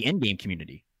and the in-game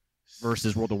community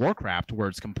versus World of Warcraft, where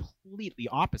it's completely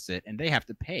opposite, and they have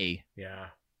to pay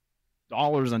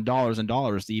dollars and dollars and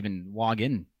dollars to even log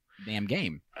in the damn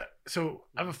game. So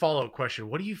I have a follow-up question.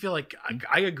 What do you feel like?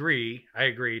 I agree. I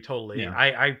agree totally. Yeah.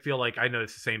 I feel like I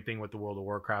noticed the same thing with the World of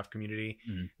Warcraft community.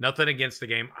 Mhm. Nothing against the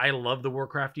game. I love the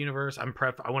Warcraft universe. I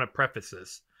want to preface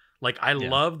this. Like I Yeah.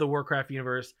 love the Warcraft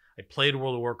universe. I played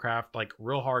World of Warcraft like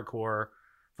real hardcore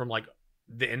from like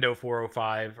the end of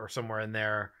 405 or somewhere in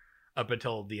there up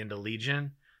until the end of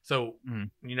Legion. So,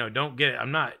 Mhm. don't get it.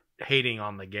 I'm not hating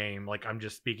on the game. Like I'm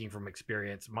just speaking from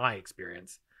experience, my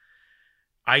experience.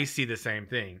 I see the same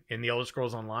thing in the Elder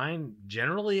Scrolls Online.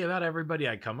 Generally, about everybody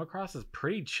I come across is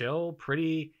pretty chill,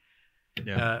 pretty,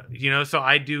 Yeah. So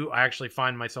I actually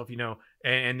find myself,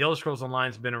 and the Elder Scrolls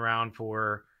Online's been around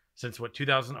since what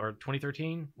 2000 or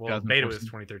 2013. Well, beta was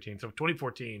 2013, so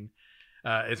 2014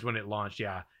 is when it launched.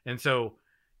 Yeah, and so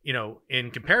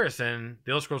in comparison,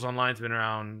 the Elder Scrolls Online's been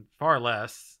around far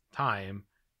less time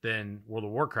than World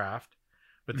of Warcraft.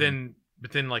 But then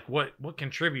like what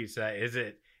contributes to that? Is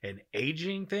it an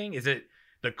aging thing? Is it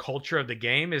the culture of the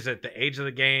game? Is it the age of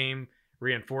the game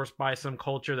reinforced by some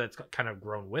culture that's kind of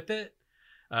grown with it?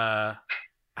 I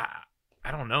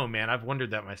don't know, man. I've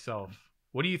wondered that myself.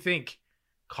 What do you think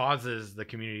causes the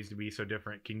communities to be so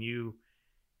different? Do you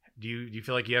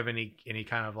feel like you have any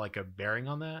kind of like a bearing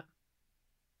on that?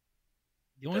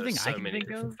 The only There's thing I so can many think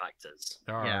different of, factors.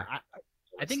 There are. yeah,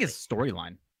 I think it's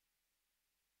storyline.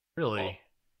 Really.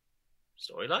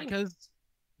 Storyline? Because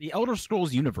the Elder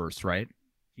Scrolls universe, right?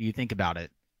 If you think about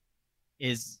it,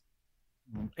 is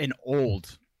an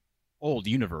old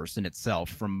universe in itself,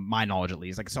 from my knowledge at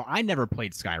least. Like, so I never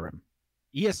played Skyrim.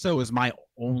 ESO is my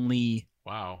only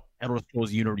Wow. Elder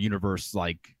Scrolls universe,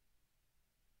 like,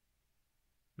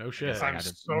 No shit. I'm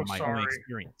so my sorry. only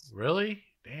experience. Really?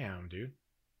 Damn, dude.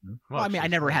 Well, I mean, I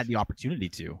never had the opportunity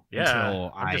to Yeah.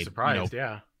 until I'm just surprised.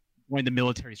 Yeah. joined the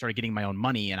military, started getting my own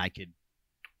money, and I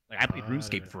played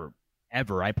RuneScape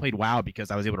forever. I played WoW because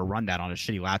I was able to run that on a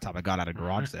shitty laptop I got at a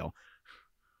garage sale.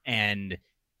 And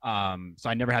so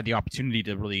I never had the opportunity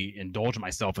to really indulge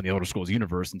myself in the Elder Scrolls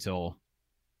universe until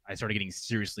I started getting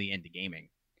seriously into gaming.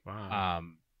 Wow.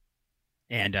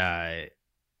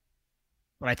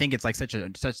 But I think it's like such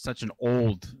an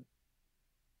old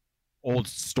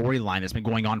storyline that's been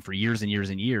going on for years and years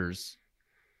and years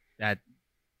that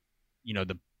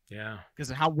Yeah.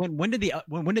 because when did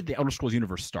the Elder Scrolls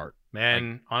universe start?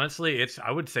 Man, honestly,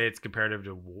 I would say it's comparative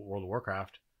to World of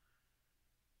Warcraft.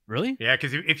 Really? Yeah,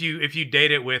 because if you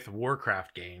date it with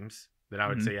Warcraft games, then I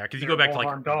would say yeah. Because you go back to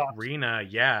like Arena,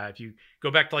 yeah. If you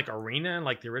go back to like Arena and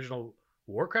like the original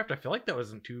Warcraft, I feel like that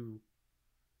wasn't too.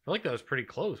 I feel like that was pretty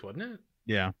close, wasn't it?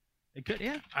 Yeah, it could.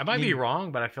 Yeah, I might be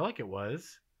wrong, but I feel like it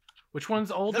was. Which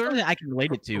one's older? That's something I can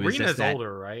relate it to. Arena's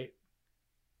older, right?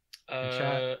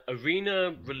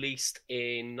 Arena released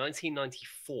in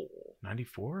 1994.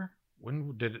 94?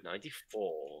 When did it?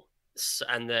 94. So,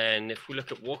 and then if we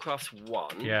look at Warcraft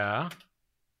 1, Yeah.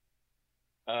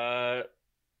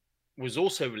 was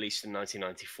also released in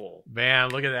 1994. Man,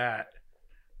 look at that.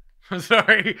 I'm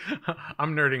sorry.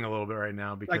 I'm nerding a little bit right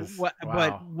now because wow.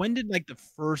 But when did like the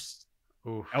first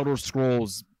Elder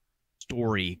Scrolls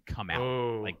story come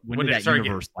out? Like when did that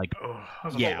universe like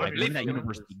when did that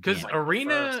universe begin? Because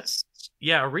Arena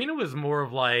Arena was more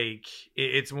of like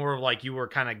it's more of like you were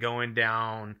kind of going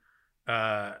down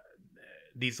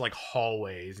these like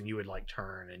hallways and you would like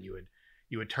turn and you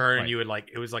would turn and you would like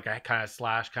it was like a kind of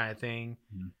slash kind of thing.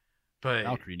 But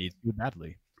Valkyrie needs food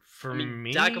badly. For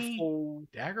me,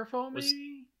 Daggerfall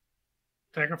maybe?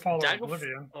 Daggerfall or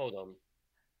Oblivion. Hold on.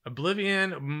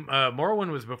 Oblivion,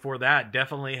 Morrowind was before that.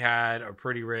 Definitely had a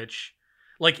pretty rich,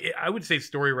 I would say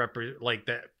story like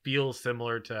that feels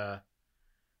similar to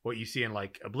what you see in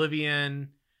like Oblivion,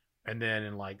 and then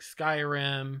in like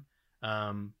Skyrim.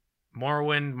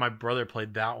 Morrowind, my brother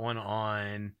played that one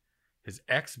on his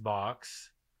Xbox,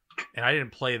 and I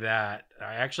didn't play that.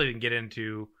 I actually didn't get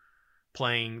into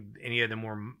playing any of the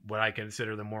more what I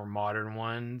consider the more modern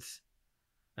ones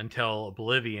until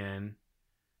Oblivion,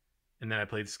 and then I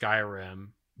played Skyrim.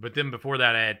 But then before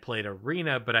that I had played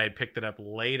Arena, but I had picked it up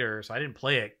later, so I didn't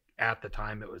play it at the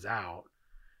time it was out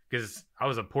because I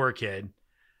was a poor kid.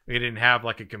 We didn't have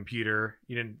like a computer.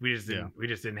 We just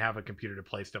didn't have a computer to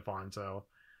play stuff on. So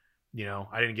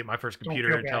I didn't get my first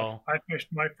computer until I finished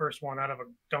my first one out of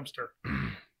a dumpster.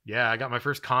 Yeah, I got my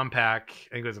first Compaq. I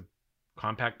think it was a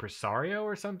Compaq Presario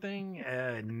or something.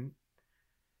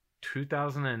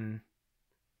 2000 and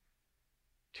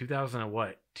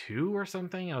what, 2 or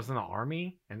something. I was in the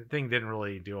army, and the thing didn't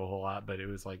really do a whole lot, but it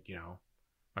was like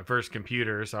my first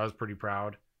computer, so I was pretty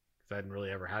proud because I hadn't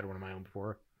really ever had one of my own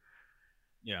before.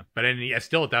 Yeah, but I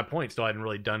still at that point still hadn't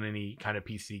really done any kind of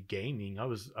PC gaming. I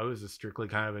was a strictly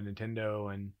kind of a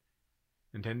Nintendo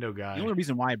guy. The only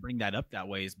reason why I bring that up that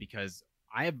way is because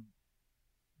I have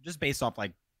just based off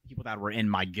like people that were in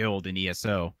my guild in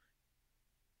ESO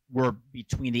were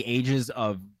between the ages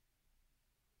of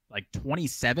like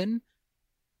 27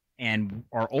 and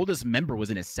our oldest member was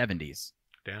in his 70s.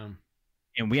 Damn.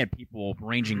 And we had people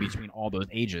ranging between all those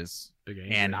ages. Big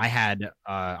age And range. I had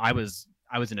I was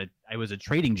a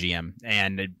trading GM,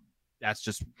 and it was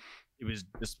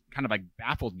just kind of like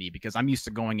baffled me because I'm used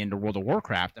to going into World of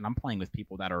Warcraft and I'm playing with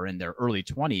people that are in their early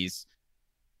 20s,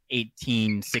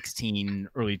 18, 16,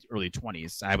 early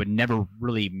 20s. I would never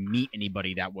really meet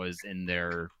anybody that was in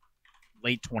their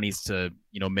late 20s to,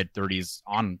 mid 30s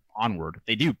onward.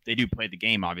 They do play the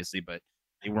game obviously, but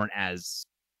they weren't as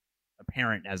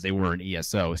apparent as they were in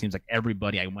ESO. It seems like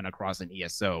everybody I went across in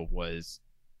ESO was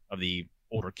of the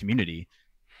older community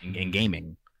in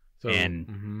gaming. So,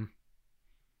 and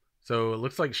so it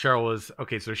looks like Cheryl was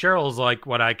okay. So Cheryl's like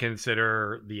what I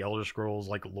consider the Elder Scrolls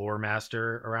like lore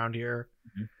master around here.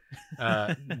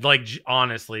 Like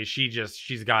honestly,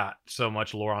 she's got so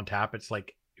much lore on tap. It's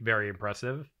like very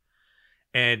impressive.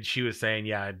 And she was saying,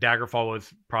 yeah, Daggerfall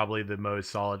was probably the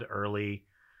most solid early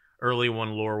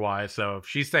one lore wise. So if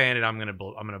she's saying it, I'm gonna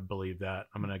believe that.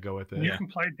 I'm gonna go with it. You can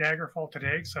play Daggerfall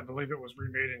today because I believe it was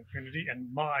remade in Unity,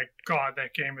 and my God,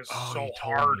 that game is so you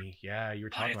told hard. me. Yeah, you were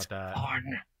talking about that.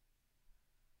 Fun.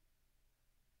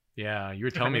 Yeah, you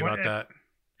were telling me about that.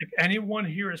 If anyone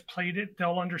here has played it,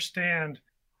 they'll understand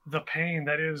the pain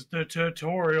that is the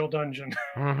tutorial dungeon.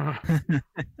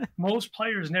 Most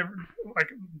players never,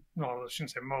 no, I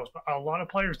shouldn't say most, but a lot of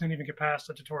players didn't even get past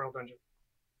the tutorial dungeon.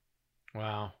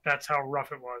 Wow. That's how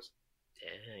rough it was.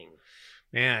 Dang.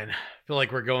 Man, I feel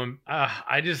like we're going.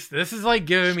 This is like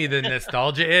giving me the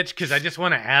nostalgia itch because I just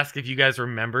want to ask if you guys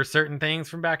remember certain things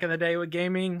from back in the day with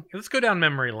gaming. Let's go down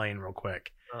memory lane real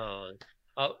quick.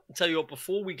 I'll tell you what,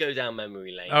 before we go down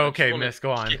memory lane. Oh, okay, Miss,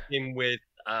 go on. Chip in with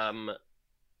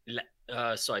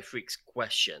Freak's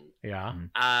question. Yeah.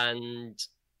 And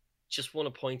just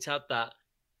want to point out that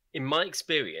in my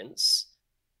experience,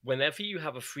 whenever you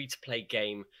have a free-to-play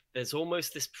game, there's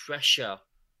almost this pressure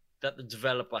that the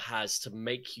developer has to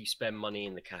make you spend money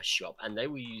in the cash shop, and they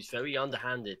will use very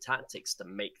underhanded tactics to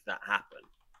make that happen.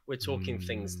 We're talking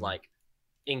things like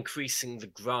increasing the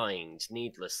grind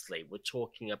needlessly. We're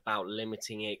talking about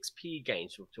limiting XP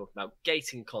gains. We're talking about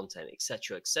gating content,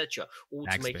 etc., all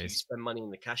to make you spend money in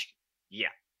the cash. Yeah.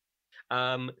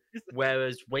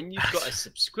 Whereas when you've got a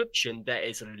subscription, there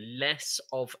is less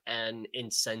of an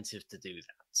incentive to do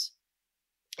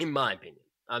that, in my opinion.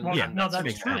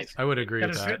 That's true. I would agree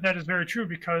with that. That is very true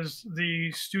because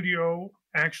the studio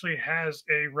actually has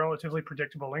a relatively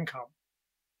predictable income.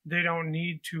 They don't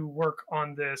need to work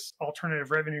on this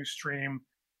alternative revenue stream,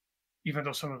 even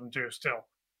though some of them do still.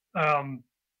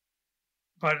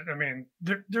 But I mean,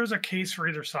 there's a case for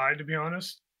either side, to be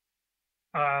honest.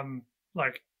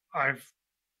 Like I've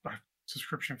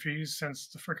subscription fees since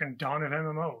the freaking dawn of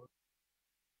MMO,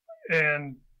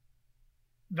 and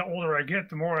the older I get,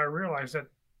 the more I realize that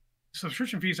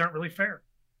subscription fees aren't really fair.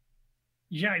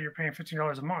 Yeah, you're paying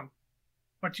 $15 a month,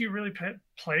 but do you really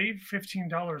play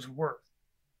 $15 worth?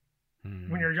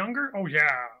 When you're younger, oh yeah,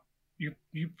 you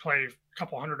play a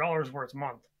couple $100 worth a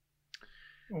month.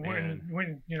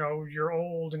 When you're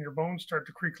old and your bones start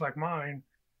to creak like mine,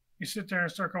 you sit there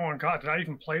and start going, God, did I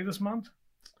even play this month?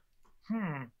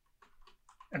 And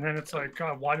then it's like,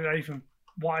 God, why did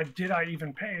I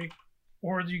even pay?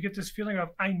 Or do you get this feeling of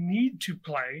I need to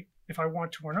play if I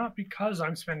want to or not because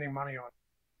I'm spending money on it?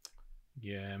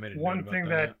 Yeah, I made one thing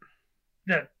that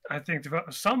I think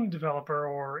some developer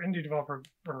or indie developer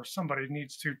or somebody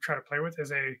needs to try to play with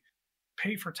is a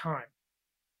pay for time.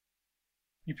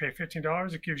 You pay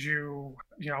 $15, it gives you,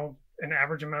 an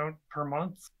average amount per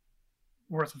month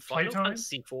worth of play time. Final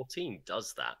Fantasy 14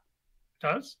 does that.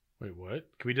 Does? Wait, what?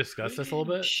 Can we discuss this a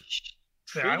little bit?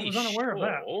 Yeah, I was unaware of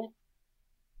that.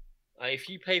 If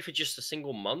you pay for just a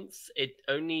single month, it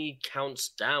only counts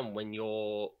down when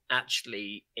you're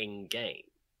actually in game.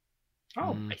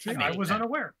 Oh, I was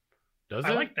unaware. Does it?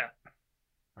 I like that.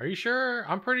 Are you sure?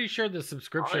 I'm pretty sure the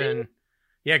subscription.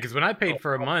 Yeah, because when I paid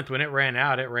for a month, when it ran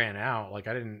out, Like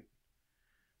I didn't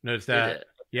notice that.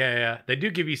 Yeah. They do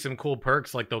give you some cool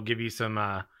perks. Like they'll give you some,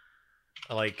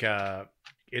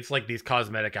 it's like these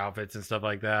cosmetic outfits and stuff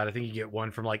like that. I think you get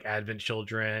one from like Advent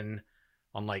Children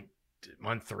on like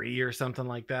month 3 or something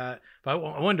like that. But I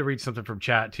wanted to read something from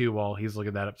chat too while he's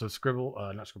looking that up. So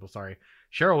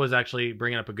Cheryl was actually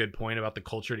bringing up a good point about the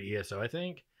culture to ESO, I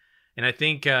think. And I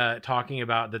think talking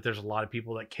about that there's a lot of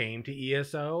people that came to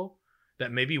ESO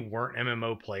that maybe weren't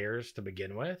MMO players to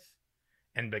begin with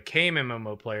and became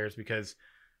MMO players because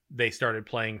they started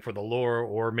playing for the lore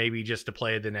or maybe just to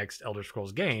play the next Elder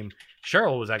Scrolls game.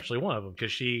 Cheryl was actually one of them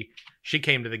because she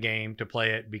came to the game to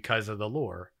play it because of the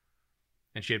lore,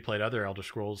 and she had played other Elder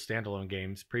Scrolls standalone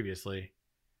games previously.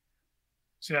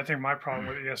 See, I think my problem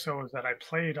with ESO is that I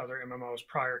played other MMOs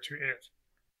prior to it,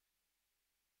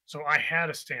 so I had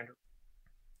a standard.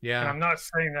 Yeah, and I'm not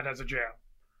saying that as a jab.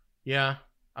 Yeah,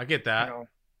 I get that. You know?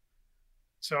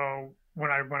 So when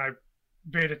I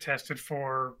beta tested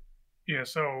for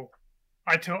ESO,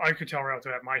 I could tell right off the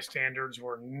bat my standards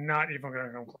were not even going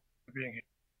to come close to being hit.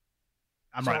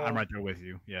 I'm right there with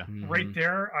you. Yeah. Right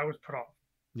there, I was put off.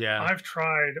 Yeah. I've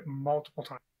tried multiple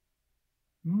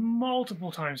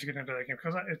times to get into that game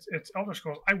because it's Elder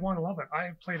Scrolls. I want to love it. I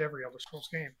have played every Elder Scrolls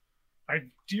game. I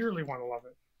dearly want to love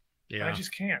it. Yeah. I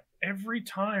just can't. Every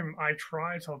time I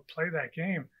try to play that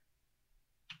game,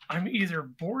 I'm either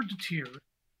bored to tears,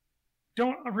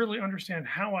 don't really understand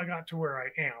how I got to where I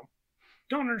am,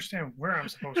 don't understand where I'm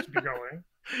supposed to be going,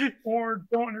 or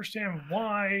don't understand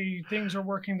why things are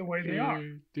working the way they are.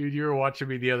 Dude, you were watching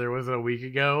me was it a week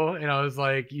ago? And I was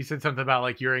like, you said something about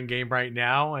like you're in game right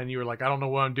now, and you were like, I don't know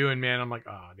what I'm doing, man. I'm like,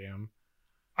 oh, damn.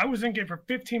 I was in game for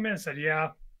 15 minutes. Said, yeah,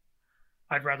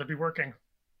 I'd rather be working.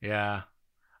 Yeah.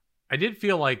 I did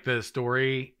feel like the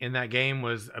story in that game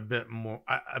was a bit more.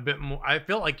 I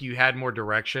felt like you had more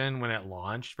direction when it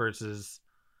launched versus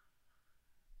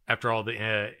after all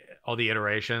the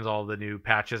iterations, all the new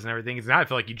patches and everything. Because now I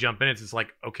feel like you jump in, it's just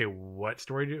like, okay, what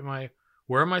story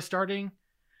where am I starting?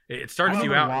 It starts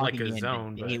you out in like a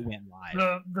zone. But it went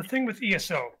live. The thing with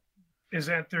ESO is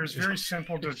that there's very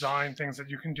simple design things that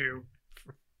you can do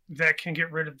that can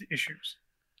get rid of the issues.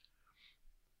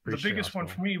 The biggest one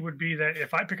for me would be that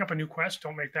if I pick up a new quest,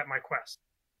 don't make that my quest.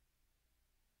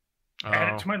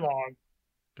 Add it to my log.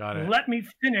 Got it. Let me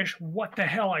finish what the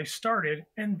hell I started,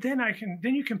 and then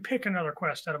you can pick another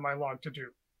quest out of my log to do.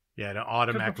 Yeah, to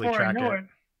automatically track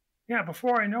it.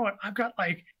 Before I know it, I've got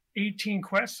like 18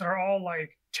 quests that are all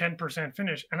like 10%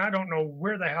 finished, and I don't know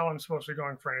where the hell I'm supposed to be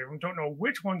going for any of them. Don't know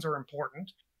which ones are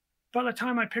important. By the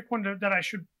time I pick one that I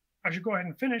should go ahead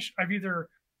and finish, I've either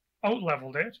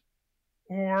out-leveled it,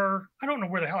 or I don't know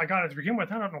where the hell I got it to begin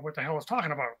with. I don't know what the hell I was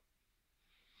talking about.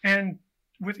 And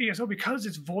with ESO, because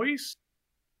it's voice,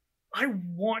 I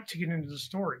want to get into the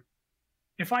story.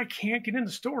 If I can't get in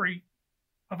the story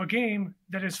of a game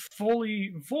that is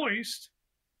fully voiced,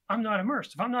 I'm not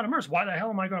immersed. If I'm not immersed, why the hell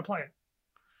am I going to play it?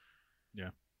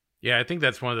 Yeah. Yeah, I think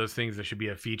that's one of those things that should be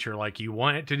a feature. Like, you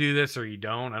want it to do this or you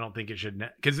don't. I don't think it should.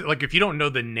 Because, like, if you don't know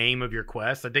the name of your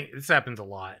quest, I think this happens a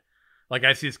lot. Like,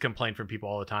 I see this complaint from people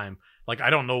all the time. Like, I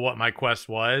don't know what my quest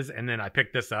was, and then I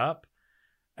pick this up,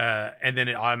 and then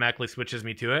it automatically switches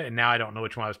me to it, and now I don't know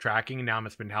which one I was tracking, and now I'm going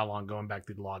to spend how long going back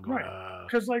through the log. Right.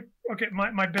 Because, like, okay,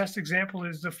 my best example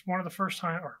is one of the first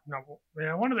time, or no,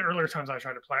 yeah, one of the earlier times I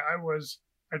tried to play,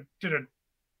 I did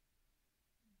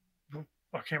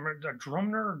I can't remember, a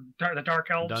Drumner, the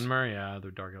Dark Elves. Dunmer, yeah,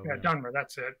 the Dark Elves. Yeah, Dunmer,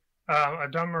 that's it. A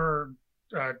Dunmer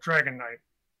Dragon Knight.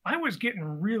 I was getting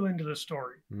real into the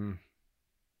story.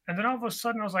 And then all of a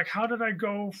sudden I was like, how did I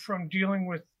go from dealing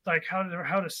with like how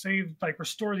to save, like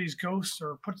restore these ghosts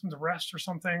or put them to rest or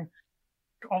something?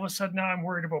 All of a sudden now I'm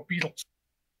worried about beetles.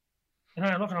 And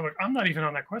then I look and I'm like, I'm not even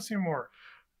on that quest anymore.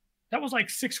 That was like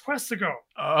 6 quests ago.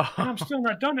 And I'm still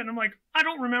not done it. And I'm like, I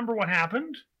don't remember what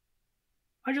happened.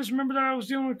 I just remember that I was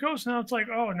dealing with ghosts. Now it's like,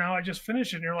 oh, now I just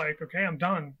finished it. And you're like, okay, I'm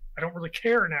done. I don't really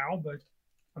care now, but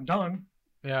I'm done.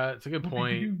 Yeah, it's a good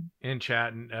point in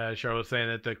chat. And Cheryl was saying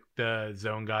that the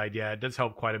zone guide, yeah, it does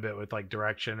help quite a bit with like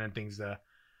direction and things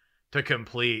to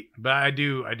complete. But I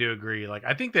do agree. Like,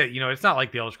 I think that, it's not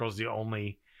like the Elder Scrolls the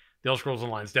Elder Scrolls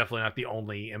Online is definitely not the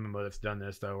only MMO that's done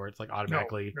this though, where it's like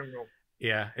automatically. No.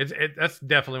 Yeah, that's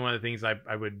definitely one of the things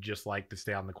I would just like to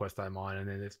stay on the quest I'm on, and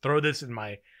then throw this in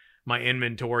my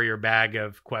inventory or bag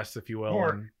of quests, if you will.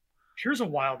 Or here's a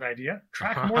wild idea: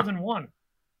 track more than one.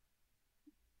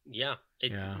 Yeah.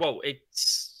 Well, it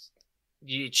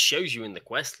shows you in the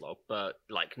quest log, but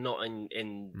like not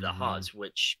in the HUD,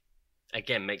 which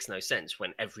again makes no sense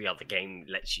when every other game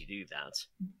lets you do that.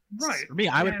 Right. For me,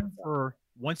 I would prefer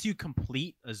once you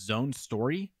complete a zone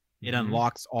story, it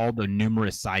unlocks all the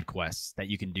numerous side quests that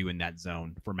you can do in that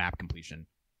zone for map completion.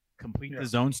 Complete the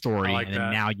zone story, and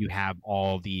then now you have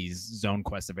all these zone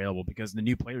quests available because the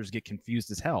new players get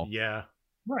confused as hell. Yeah.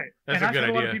 Right. That's a good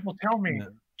idea. A lot of people tell me,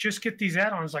 just get these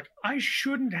add-ons. Like, I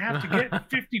shouldn't have to get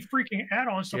 50 freaking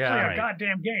add-ons to play a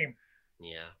goddamn game.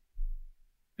 Yeah.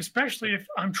 Especially if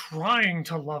I'm trying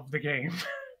to love the game.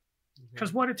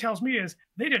 Because what it tells me is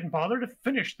they didn't bother to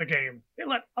finish the game. They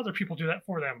let other people do that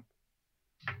for them.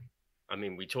 I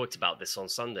mean, we talked about this on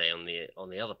Sunday on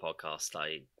the other podcast.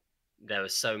 there are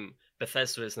some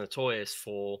Bethesda is notorious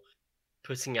for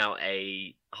putting out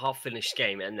a half-finished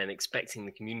game and then expecting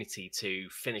the community to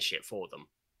finish it for them.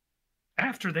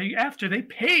 After they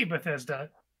pay Bethesda.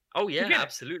 Oh yeah, get it.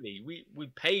 absolutely. We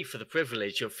pay for the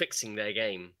privilege of fixing their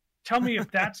game. Tell me if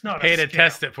that's not Pay a to scam.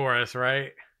 test it for us,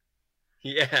 right?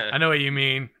 Yeah. I know what you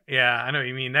mean. Yeah, I know what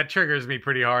you mean. That triggers me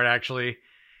pretty hard, actually.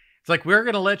 It's like, we're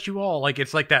going to let you all, like,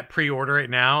 it's like that pre-order it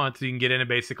now, so you can get in and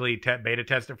basically beta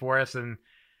test it for us, and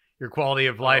your quality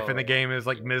of life in the game is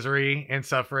like misery and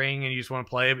suffering, and you just want to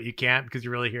play, but you can't because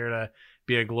you're really here to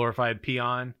be a glorified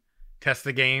peon, test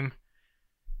the game.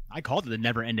 I called it the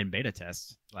never-ending beta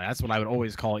test. Like, that's what I would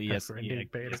always call Never-ending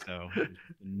beta. So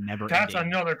never. That's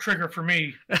another trigger for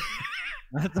me.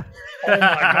 Oh my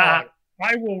god.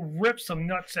 I will rip some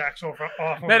nutsacks off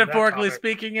of Metaphorically that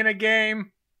topic. speaking, in a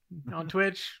game on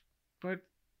Twitch, but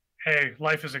Hey,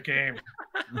 life is a game.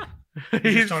 You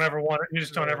he's just don't ever want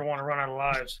to run out of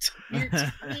lives.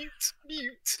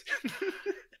 Mute.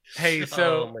 hey.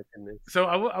 So Oh my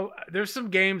goodness. there's some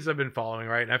games I've been following,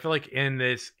 right? And I feel like in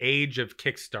this age of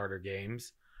Kickstarter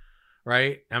games,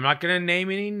 right? I'm not gonna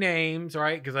name any names,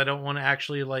 right? Because I don't want to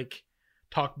actually like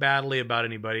talk badly about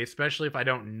anybody, especially if I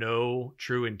don't know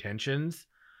true intentions.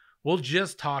 We'll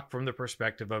just talk from the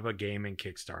perspective of a game in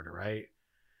Kickstarter, right?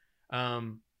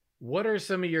 What are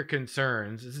some of your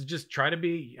concerns? This is just try to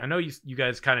be, I know you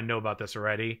guys kind of know about this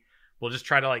already. We'll just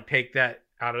try to like take that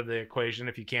out of the equation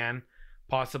if you can,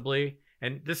 possibly.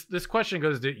 And this question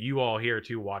goes to you all here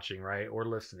too, watching, right? Or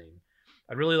listening.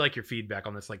 I'd really like your feedback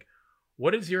on this. Like,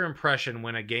 what is your impression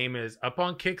when a game is up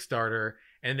on Kickstarter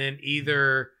and then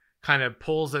either kind of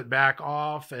pulls it back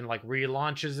off and like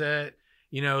relaunches it?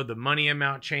 You know, the money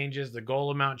amount changes, the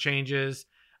goal amount changes.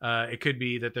 It could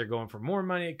be that they're going for more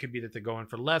money. It could be that they're going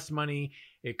for less money.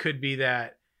 It could be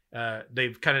that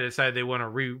they've kind of decided they want to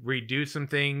redo some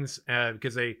things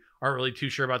because they aren't really too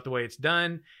sure about the way it's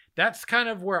done. That's kind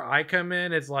of where I come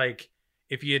in. It's like,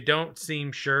 if you don't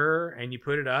seem sure and you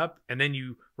put it up and then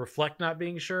you reflect not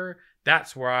being sure,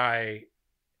 that's where I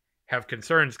have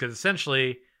concerns. Because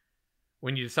essentially,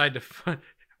 when you decide to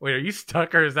wait, are you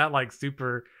stuck or is that like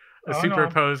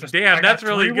superimposed? Damn, that's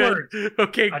really good. Words.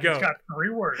 Okay, I go. just got 3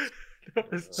 words.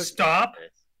 Stop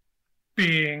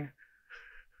being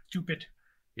stupid.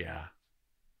 Yeah.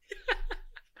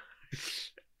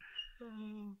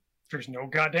 There's no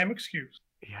goddamn excuse.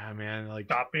 Yeah, man. Like,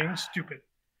 Stop being stupid.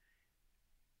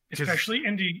 'Cause- Especially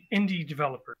indie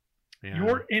developers. yeah.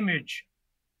 Your image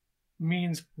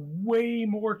means way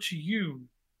more to you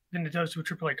than it does to a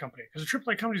AAA company. Because a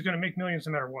AAA company is going to make millions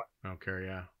no matter what. Okay,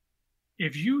 yeah.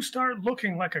 If you start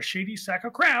looking like a shady sack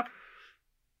of crap,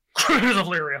 here's a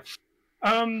Valeria,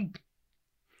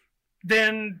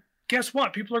 then guess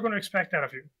what? People are going to expect that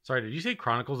of you. Sorry, did you say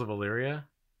Chronicles of Illyria?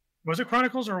 Was it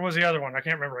Chronicles or was the other one? I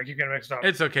can't remember. I keep getting mixed up.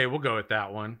 It's okay. We'll go with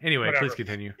that one. Anyway, Whatever. please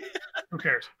continue. Who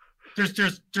cares?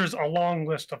 There's a long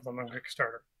list of them on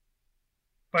Kickstarter.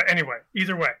 But anyway,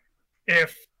 either way,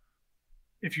 if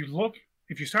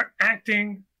you start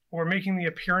acting or making the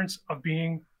appearance of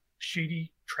being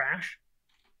shady trash,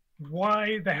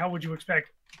 why the hell would you expect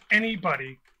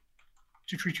anybody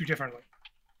to treat you differently?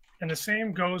 And the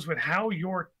same goes with how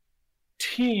your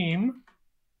team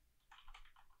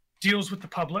deals with the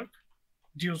public,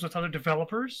 deals with other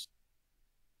developers,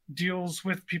 deals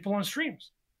with people on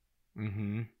streams.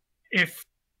 Mm-hmm. If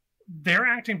they're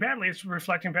acting badly, it's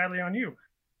reflecting badly on you.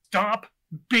 Stop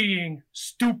being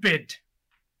stupid.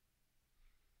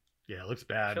 Yeah, it looks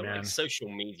I bad, feel man. like social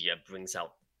media brings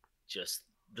out just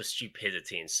the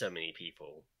stupidity in so many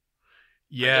people.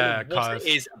 Yeah, I don't know what cause it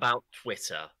is about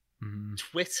Twitter. Mhm.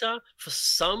 Twitter, for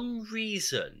some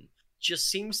reason, just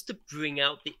seems to bring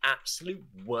out the absolute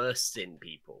worst in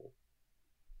people.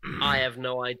 I have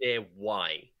no idea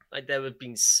why. Like, there have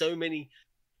been so many,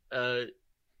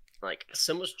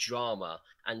 so much drama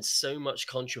and so much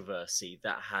controversy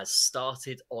that has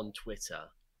started on Twitter.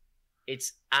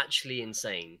 It's actually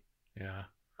insane. Yeah.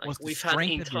 Like, What's the we've had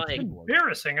strength of your entire pinboard?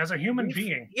 Embarrassing as a human We've-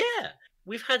 being. Yeah,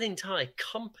 we've had entire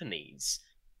companies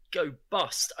go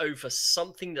bust over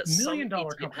something that some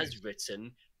Million-dollar idiot has companies.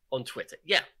 written on Twitter.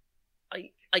 Yeah,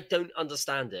 I don't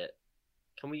understand it.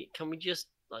 Can we just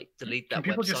delete that Can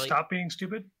people website? just stop being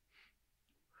stupid?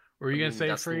 What were you I gonna mean, say,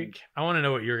 that's the- Freak? I want to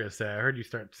know what you're gonna say. I heard you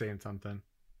start saying something.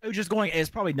 It was just going. It's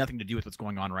probably nothing to do with what's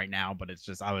going on right now, but it's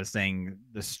just I was saying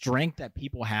the strength that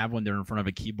people have when they're in front of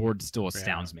a keyboard still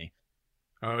astounds me.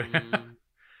 Oh, yeah. Mm,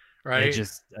 Right. It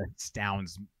just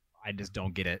astounds. I just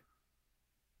don't get it.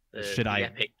 the, Should the I-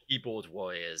 epic keyboard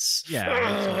warriors?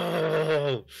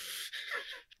 Yeah,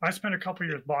 I spent a couple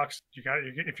years boxing.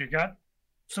 If you got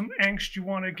some angst you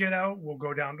want to get out, we'll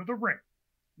go down to the ring.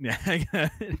 Yeah.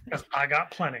 Because I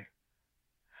got plenty.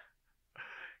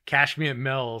 Cash me at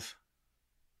Mills.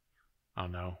 I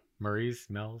don't know. Murray's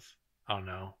Mills. I don't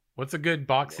know. What's a good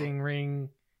boxing ring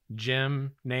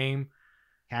gym name?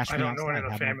 Cash I me don't know outside. any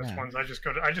of How the about famous that? ones. I just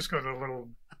go to the little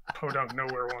podunk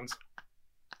nowhere ones.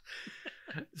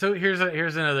 So here's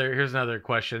another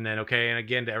question then, okay? And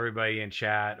again, to everybody in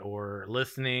chat or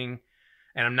listening,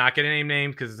 and I'm not going to name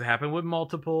names because it's happened with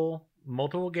multiple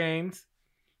games,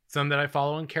 some that I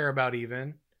follow and care about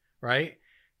even, right?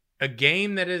 A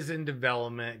game that is in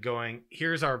development going,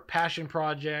 here's our passion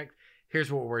project,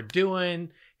 here's what we're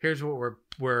doing, here's what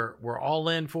we're all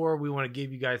in for. We want to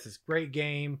give you guys this great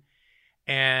game.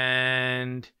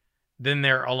 And then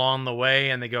they're along the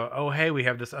way and they go, oh, hey, we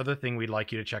have this other thing we'd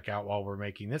like you to check out while we're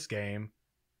making this game.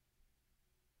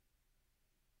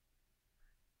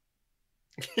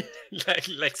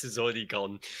 Lex is already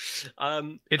gone.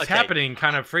 It's okay. happening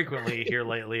kind of frequently here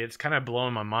lately. It's kind of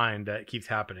blowing my mind that it keeps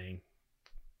happening.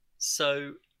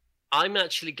 So I'm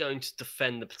actually going to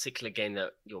defend the particular game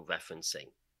that you're referencing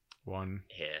One.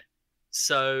 here.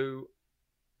 So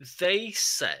they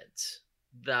said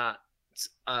that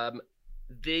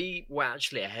they were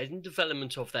actually ahead in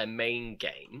development of their main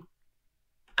game,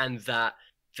 and that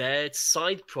their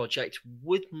side project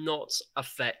would not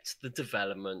affect the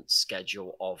development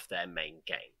schedule of their main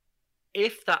game.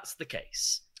 If that's the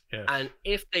case, Yes. and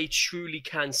if they truly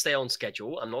can stay on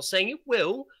schedule, I'm not saying it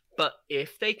will, but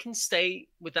if they can stay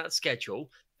with that schedule,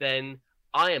 then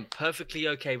I am perfectly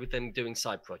okay with them doing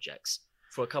side projects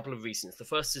for a couple of reasons. The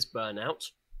first is burnout.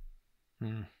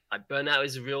 Burnout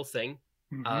is a real thing.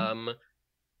 Mm-hmm.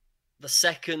 The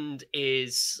second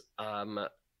is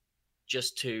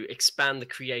just to expand the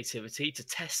creativity, to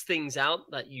test things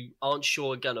out that you aren't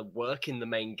sure are going to work in the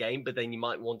main game, but then you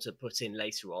might want to put in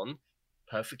later on.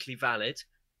 Perfectly valid.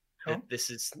 Oh. This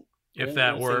is If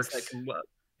that works. that can work.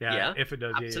 Yeah, if it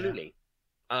does. Absolutely.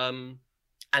 And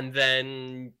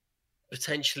then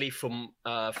potentially from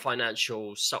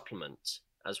financial supplement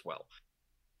as well.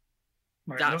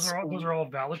 Right. That's Those are all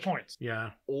valid points. Yeah.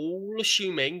 All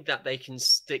assuming that they can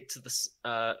stick to this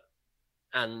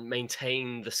and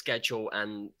maintain the schedule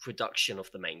and production of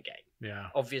the main game. Yeah.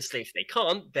 Obviously, if they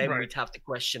can't, then Right. we'd have to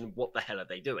question what the hell are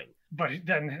they doing. But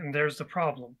then and there's the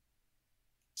problem.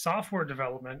 Software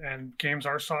development, and games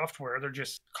are software. They're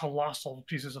just colossal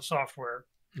pieces of software.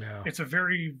 Yeah. It's a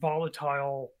very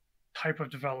volatile type of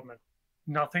development.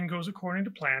 Nothing goes according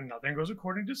to plan. Nothing goes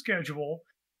according to schedule.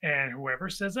 And whoever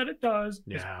says that it does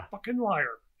is Yeah. a fucking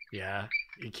liar. Yeah.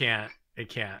 It can't. It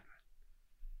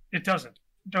doesn't.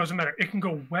 It doesn't matter. It can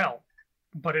go well,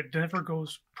 but it never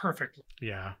goes perfectly.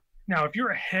 Yeah. Now, if you're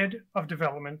ahead of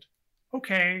development,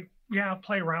 okay, yeah,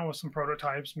 play around with some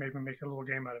prototypes, maybe make a little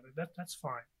game out of it. That's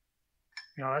fine.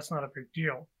 You know, that's not a big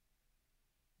deal.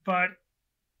 But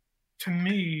to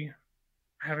me,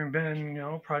 having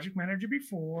been, project manager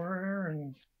before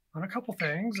and on a couple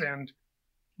things, and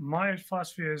my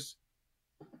philosophy is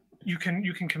you can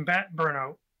combat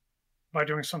burnout by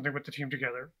doing something with the team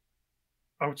together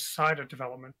outside of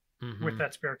development with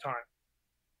that spare time.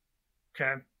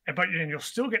 Okay. And you'll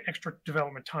still get extra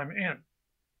development time in.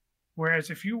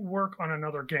 Whereas if you work on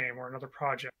another game or another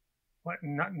project,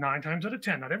 not 9 times out of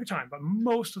 10, not every time, but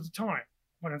most of the time,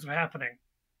 what ends up happening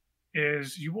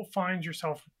is you will find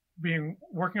yourself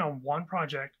working on one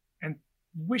project and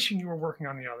wishing you were working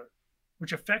on the other,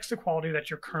 which affects the quality that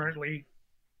you're currently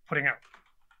putting out.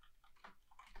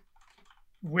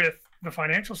 With the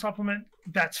financial supplement,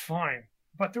 that's fine.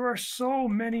 But there are so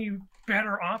many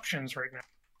better options right now.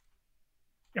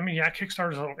 I mean, yeah,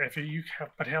 Kickstarter's a little iffy.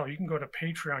 But hell, you can go to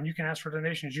Patreon. You can ask for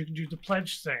donations. You can do the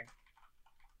pledge thing.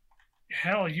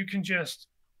 Hell, you can just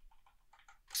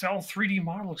sell 3D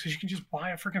models because you can just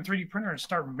buy a freaking 3D printer and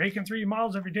start making 3D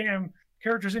models every damn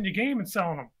characters in your game and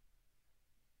selling them.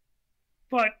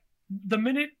 But the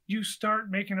minute you start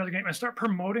making another game and start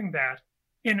promoting that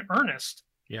in earnest,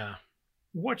 Yeah.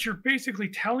 what you're basically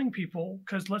telling people,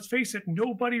 because let's face it,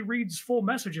 nobody reads full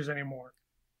messages anymore.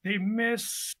 They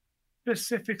miss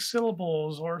specific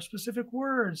syllables or specific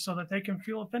words so that they can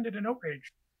feel offended and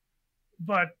outraged.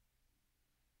 But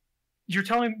you're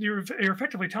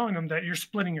effectively telling them that you're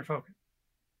splitting your focus.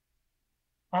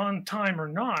 On time or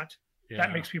not,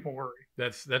 that makes people worry.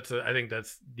 I think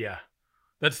that's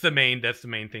the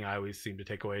main thing I always seem to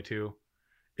take away too.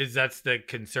 Is that's the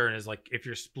concern, is like if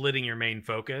you're splitting your main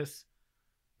focus,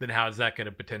 then how is that going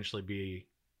to potentially be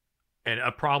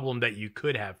a problem that you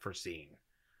could have foreseen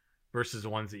versus the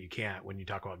ones that you can't when you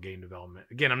talk about game development.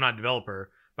 Again, I'm not a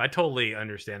developer, but I totally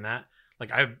understand that.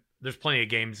 Like there's plenty of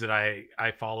games that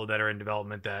I follow that are in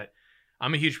development that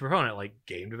I'm a huge proponent. Like,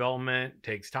 game development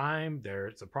takes time.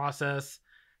 It's a process.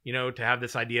 you know, to have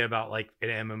this idea about like an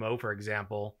MMO, for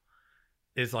example,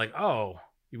 is like, oh,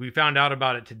 we found out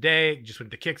about it today, just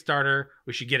went to Kickstarter,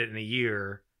 we should get it in a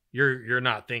year. You're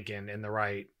not thinking in the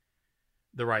right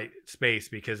space,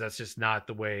 because that's just not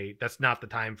the way, that's not the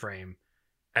time frame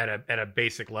at a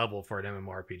basic level for an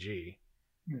MMORPG.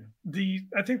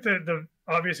 I think that the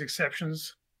obvious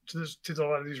exceptions to a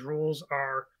lot of these rules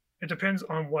are, it depends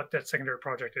on what that secondary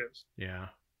project is. Yeah.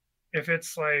 If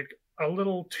it's like a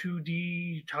little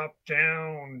 2D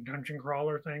top-down dungeon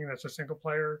crawler thing that's a single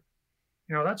player,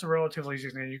 you know, that's a relatively easy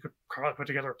thing. You could probably put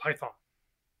together a Python.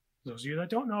 Those of you that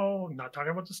don't know, I'm not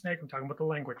talking about the snake, I'm talking about the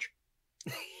language.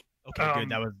 Okay, good.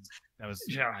 That was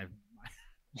yeah.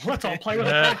 Let's all play with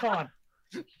a Python.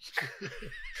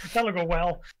 That'll go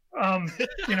well.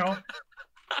 You know,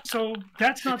 so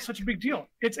that's not such a big deal.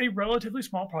 It's a relatively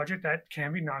small project that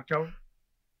can be knocked out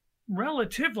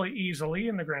relatively easily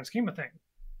in the grand scheme of things.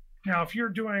 Now, if you're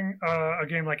doing a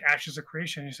game like Ashes of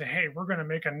Creation, you say, hey, we're going to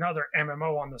make another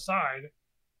MMO on the side,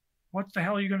 what the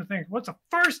hell are you going to think? What's the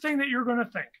first thing that you're going to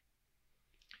think?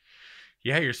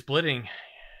 Yeah, you're splitting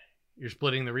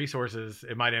the resources.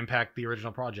 It might impact the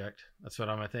original project. That's what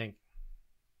I'm going to think.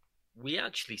 We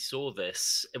actually saw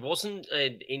this. It wasn't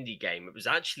an indie game. It was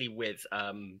actually with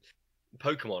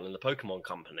Pokemon and the Pokemon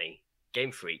Company,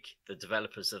 Game Freak, the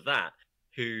developers of that,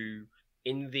 who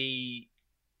in the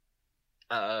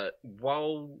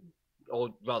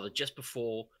just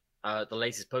before the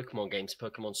latest Pokemon games,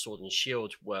 Pokemon Sword and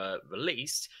Shield, were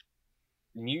released,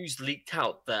 news leaked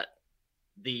out that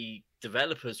the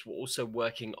developers were also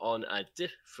working on a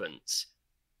different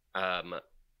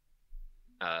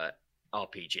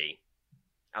RPG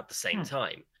at the same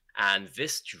time. And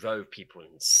this drove people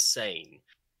insane,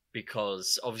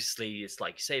 because obviously it's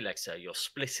like you say, Lexa, you're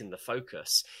splitting the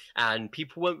focus, and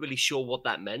people weren't really sure what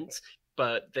that meant,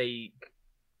 but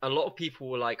a lot of people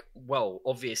were like, well,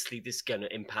 obviously this is going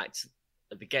to impact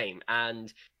the game.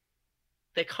 And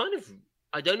they kind of,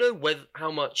 I don't know how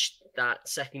much that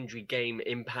secondary game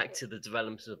impacted the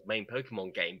development of the main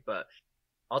Pokemon game, but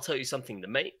I'll tell you something,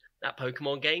 that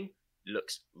Pokemon game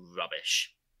looks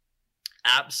rubbish.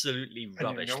 Absolutely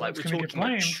rubbish. Like, we're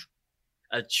talking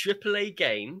a AAA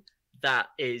game that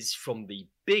is from the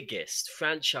biggest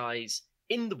franchise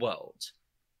in the world,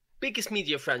 biggest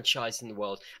media franchise in the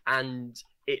world, and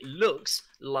it looks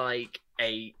like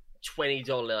a $20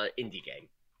 indie game.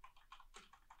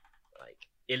 Like,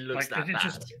 it looks like that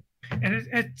bad. And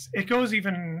it goes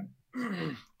even,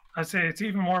 I'd say it's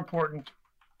even more important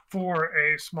for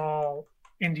a small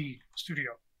indie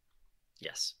studio.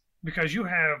 Yes. Because you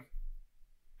have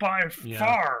by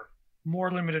far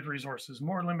more limited resources,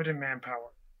 more limited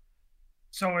manpower.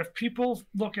 So if people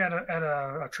look at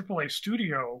a AAA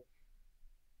studio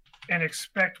and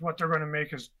expect what they're going to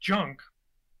make as junk,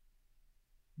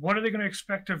 what are they going to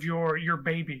expect of your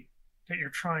baby that you're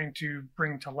trying to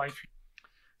bring to life?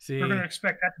 They're going to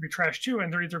expect that to be trash too,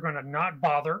 and they're either going to not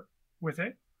bother with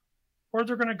it, or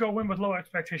they're going to go in with low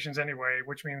expectations anyway,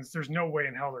 which means there's no way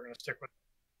in hell they're going to stick with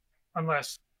it,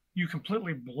 unless you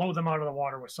completely blow them out of the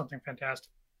water with something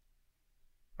fantastic.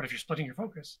 But if you're splitting your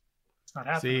focus, it's not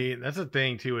happening. See, that's the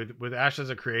thing too with Ashes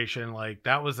of Creation. Like,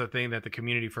 that was the thing that the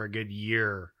community for a good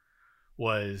year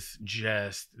was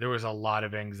just, there was a lot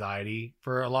of anxiety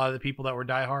for a lot of the people that were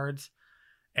diehards,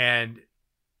 and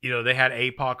you know, they had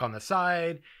APOC on the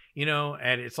side, you know,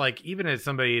 and it's like, even as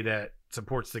somebody that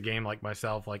supports the game like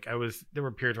myself, like there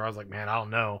were periods where I was like, man, I don't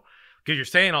know, because you're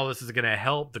saying all this is going to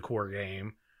help the core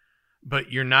game,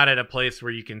 but you're not at a place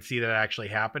where you can see that actually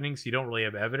happening. So you don't really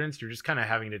have evidence. You're just kind of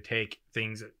having to take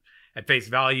things at face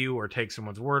value or take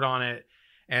someone's word on it.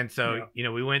 And so, you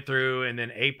know, we went through, and then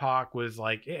APOC was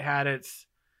like,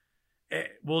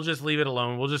 we'll just leave it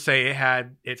alone. We'll just say it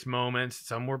had its moments.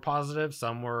 Some were positive,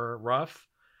 some were rough.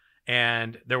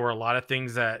 And there were a lot of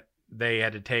things that they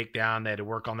had to take down. They had to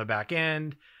work on the back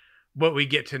end. What we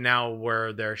get to now,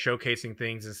 where they're showcasing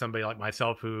things, is somebody like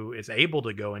myself who is able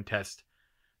to go and test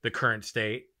the current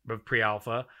state of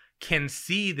pre-alpha, can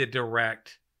see the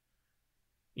direct,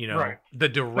 you know,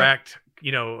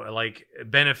 you know, like,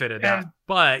 benefit of that.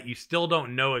 But you still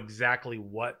don't know exactly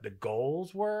what the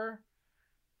goals were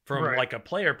from like a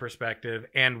player perspective,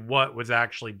 and what was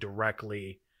actually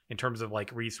directly in terms of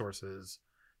like resources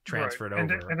transferred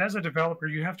over. And as a developer,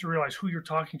 you have to realize who you're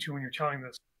talking to when you're telling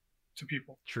this to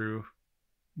people. True.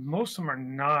 Most of them are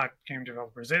not game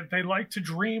developers. They like to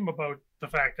dream about the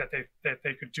fact that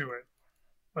they could do it,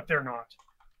 but they're not.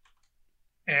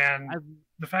 And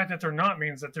the fact that they're not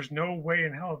means that there's no way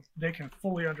in hell they can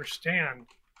fully understand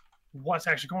what's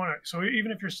actually going on. So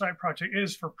even if your side project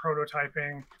is for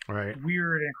prototyping,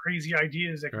 weird and crazy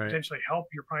ideas that could potentially help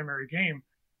your primary game,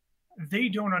 they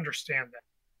don't understand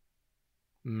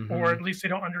that, Mhm. or at least they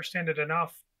don't understand it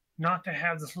enough not to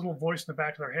have this little voice in the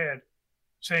back of their head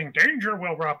saying, "Danger,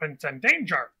 Will Robinson,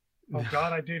 danger." Oh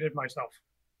God, I dated myself.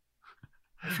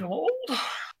 I feel old.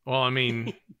 Well, I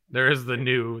mean, there is the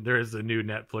new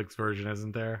Netflix version,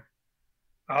 isn't there?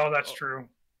 Oh, that's true.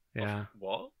 Yeah,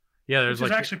 What? yeah. Which There's is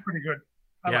like, actually pretty good.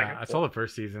 I yeah, I like it. saw the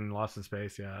first season, Lost in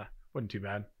Space. Yeah, wasn't too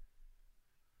bad.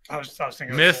 I was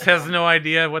thinking. Mist has no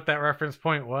idea what that reference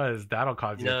point was. That'll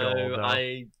cause you to feel old, No,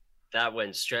 though. that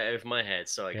went straight over my head.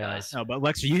 Sorry, Yeah. guys. No, but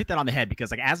Lexer, you hit that on the head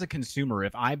because, like, as a consumer,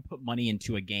 if I put money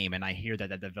into a game and I hear that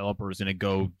the developer is going to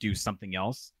go do something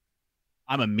else,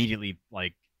 I'm immediately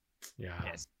like, Yeah,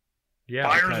 pissed. yeah.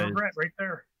 Buyer's because- regret right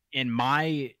there. In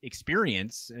my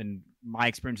experience, and my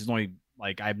experience is only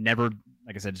like I've never,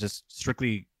 like I said, just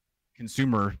strictly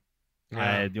consumer.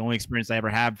 Yeah. The only experience I ever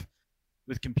have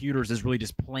with computers is really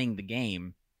just playing the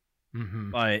game.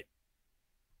 Mhm. But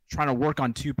trying to work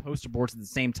on two poster boards at the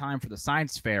same time for the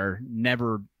science fair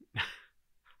never,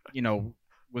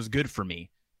 was good for me.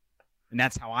 And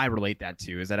that's how I relate that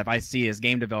to, is that if I see this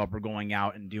game developer going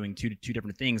out and doing two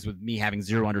different things with me having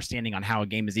zero understanding on how a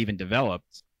game is even developed,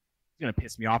 it's going to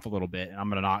piss me off a little bit. And I'm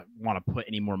going to not want to put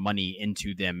any more money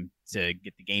into them to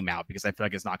get the game out because I feel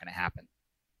like it's not going to happen.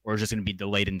 Or it's just going to be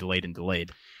delayed and delayed and delayed.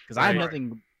 Because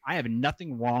I have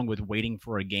nothing wrong with waiting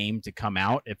for a game to come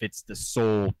out if it's the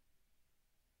sole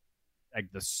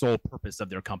purpose of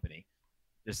their company.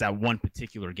 Just that one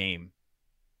particular game.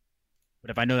 But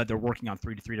if I know that they're working on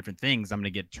three different things, I'm going to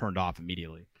get turned off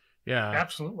immediately. Yeah,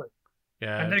 Absolutely.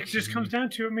 yeah. And it just comes down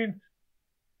to, I mean,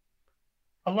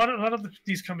 a lot of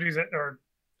these companies that are,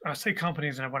 I say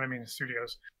companies, and what I mean is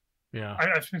studios. Yeah,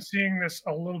 I've been seeing this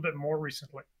a little bit more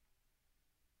recently.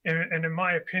 And in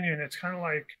my opinion, it's kind of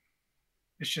like,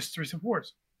 it's just three simple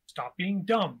words. Stop being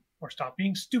dumb or stop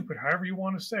being stupid, however you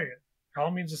want to say it. It all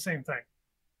means the same thing.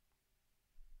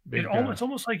 Big, It's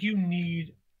almost like you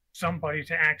need somebody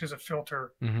to act as a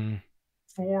filter mhm.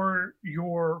 for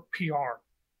your PR.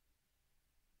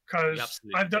 Because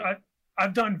absolutely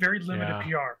I've done very limited Yeah.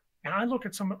 PR, and I look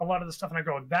at a lot of the stuff and I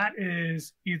go, that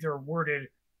is either worded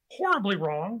horribly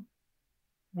wrong,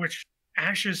 which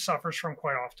Ashes suffers from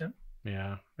quite often,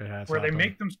 Yeah, it has where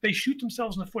happened. they shoot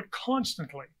themselves in the foot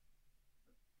constantly.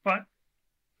 But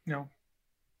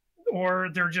or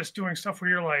they're just doing stuff where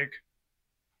you're like,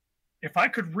 if I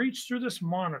could reach through this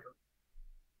monitor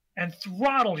and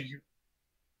throttle you,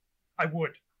 I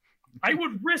would. I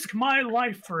would risk my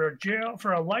life for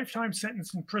a lifetime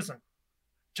sentence in prison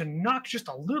to knock just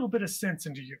a little bit of sense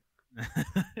into you.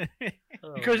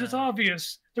 Oh, Because it's man.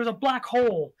 obvious there's a black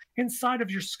hole inside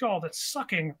of your skull that's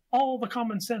sucking all the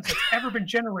common sense that's ever been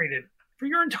generated for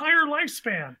your entire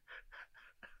lifespan.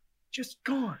 Just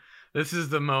gone. This is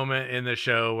the moment in the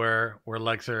show where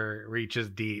Lexer reaches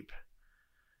deep.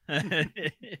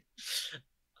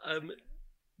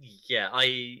 Yeah,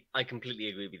 I completely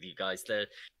agree with you guys. The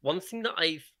one thing that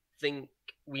I think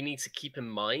we need to keep in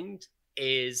mind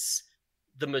is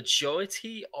the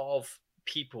majority of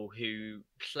people who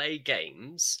play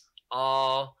games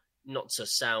are, not to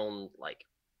sound like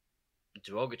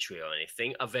derogatory or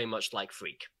anything, are very much like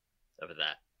Freak over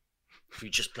there, who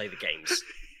just play the games.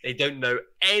 They don't know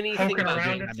anything Poking about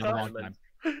around game and I've done a long development.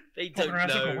 time. They Poking don't around,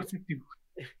 it's like, know. "Oh, what's it do?"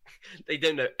 They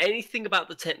don't know anything about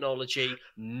the technology,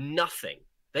 nothing.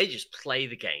 They just play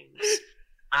the games.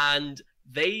 And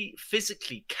they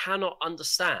physically cannot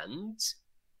understand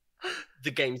the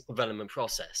game's development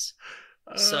process.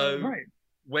 So Right.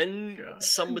 when God.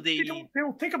 somebody They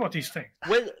don't think about these things.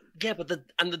 but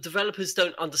the developers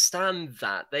don't understand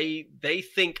that. They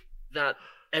think that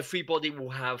everybody will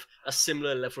have a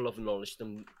similar level of knowledge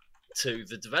to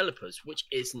the developers, which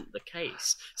isn't the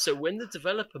case. So when the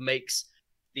developer makes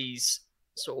these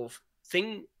sort of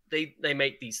they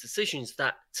make these decisions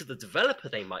that to the developer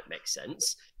they might make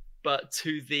sense, but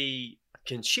to the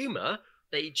consumer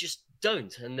they just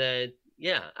don't. And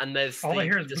there's All I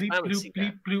hear is bleep, disparity bloop, there.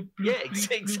 bleep, bloop, bloop, Yeah, bleep,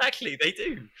 bloop. exactly. They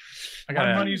do. I My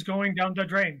gotta, money's going down the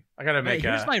drain. I gotta make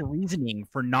Here's a. my reasoning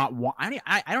for not I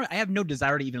have no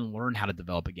desire to even learn how to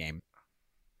develop a game.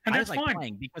 And I that's just like fine.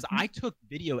 playing because I took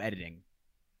video editing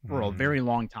for a Mhm. very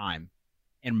long time,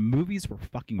 and movies were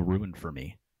fucking ruined for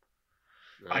me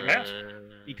I bet.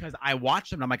 because I watched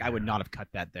them and I'm like, I would not have cut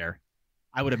that there.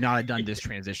 I would have not have done this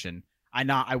transition.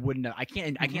 I wouldn't. I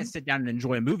can't sit down and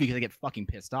enjoy a movie because I get fucking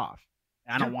pissed off.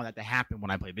 And I don't Yeah. want that to happen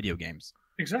when I play video games.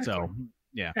 Exactly. So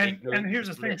yeah, and here's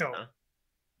the thing, Ignorance, though. huh?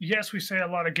 Yes, we say a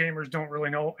lot of gamers don't really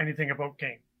know anything about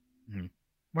games. Mhm.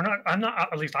 I'm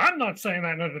not saying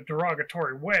that in a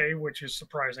derogatory way, which is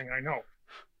surprising, I know.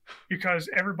 Because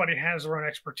everybody has their own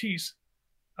expertise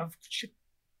of shit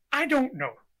I don't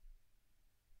know.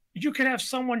 you could have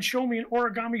someone show me an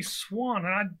origami swan,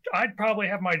 and I'd probably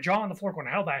have my jaw on the floor going,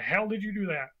 "How the hell did you do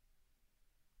that?"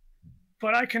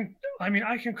 But I can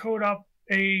code up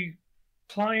a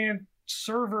client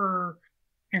server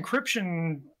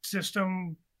encryption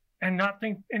system and not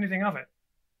think anything of it.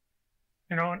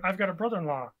 And I've got a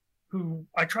brother-in-law who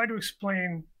I tried to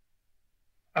explain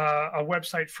a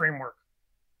website framework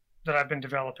that I've been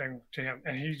developing to him,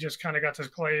 and he just kind of got this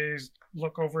glazed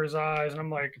look over his eyes, and I'm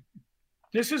like,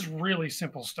 this is really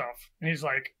simple stuff. And he's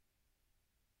like,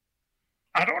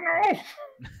 I don't know.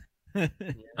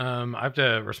 I have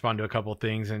to respond to a couple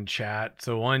things in chat.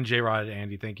 So one, J-Rod,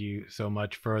 Andy, thank you so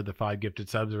much for the 5 gifted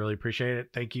subs. I really appreciate it.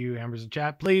 Thank you, Hammers in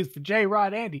chat, please, for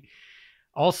J-Rod, Andy.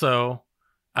 Also,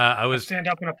 I stand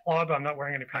up and applaud, but I'm not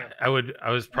wearing any pants. I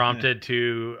was prompted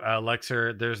to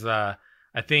Lexer. There's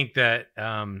I think that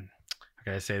how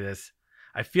can I say this?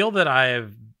 I feel that I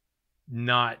have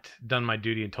not done my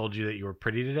duty and told you that you were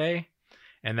pretty today,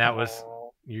 and that was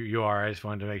you are. I just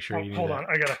wanted to make sure you knew. Hold on,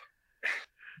 I gotta.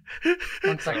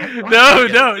 1 second.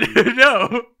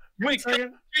 No. Wait a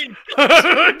second.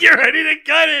 Get ready to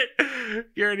cut it.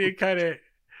 Get ready to cut it.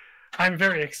 I'm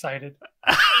very excited.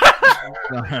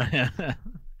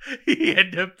 He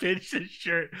had to pinch his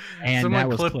shirt. And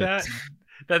someone clip that.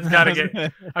 That's gotta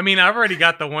get. I mean, I've already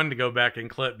got the one to go back and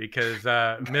clip because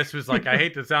Miss was like, I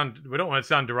hate to sound. We don't want to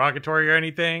sound derogatory or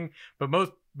anything, but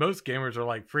most gamers are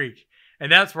like freak,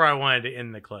 and that's where I wanted to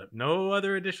end the clip. No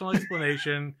other additional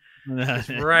explanation. It's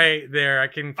right there. I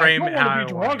can frame it how I want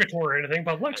to be derogatory or anything,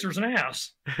 but Lexer's an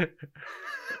ass.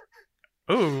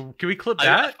 Oh, can we clip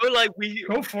that? I feel like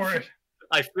go for it.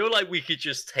 I feel like we could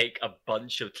just take a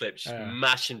bunch of clips,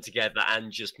 mash them together,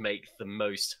 and just make the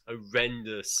most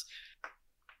horrendous.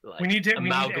 We need to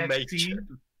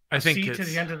amalgamation. I think C to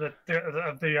the end of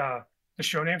the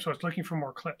show name, so it's looking for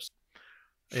more clips.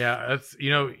 Yeah, that's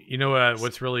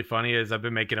what's really funny is I've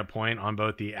been making a point on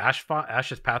both the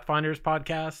Ashes Pathfinders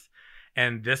podcast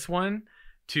and this one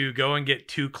to go and get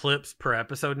 2 clips per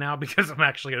episode now because I'm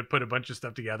actually going to put a bunch of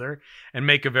stuff together and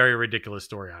make a very ridiculous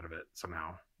story out of it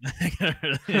somehow.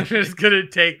 I'm just going to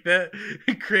take that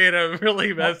and create a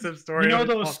really massive story. You know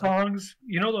those songs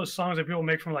that people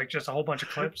make from like just a whole bunch of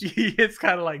clips? It's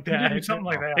kind of like that. Do something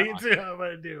like that. That's what I'm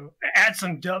going to do. Add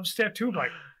some dubstep too,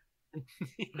 like.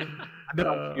 I've been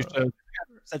on your show,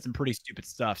 said some pretty stupid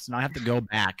stuff, so now I have to go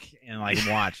back and like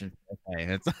watch. And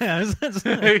okay,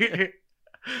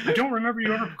 I don't remember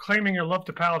you ever proclaiming your love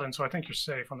to Paladin, so I think you're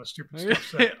safe on the stupid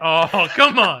stuff. Oh,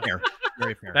 come on! Fair.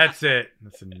 Very fair. That's it.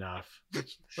 That's enough.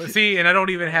 Well, see, and I don't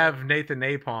even have Nathan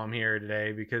Napalm here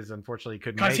today because unfortunately he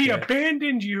couldn't. Because he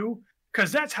abandoned you.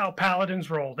 Because that's how Paladins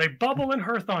roll. They bubble and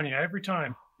hearth on you every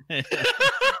time.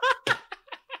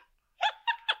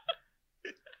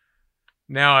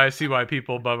 Now I see why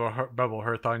people bubble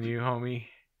hearth on you, homie.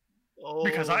 Oh.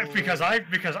 Because I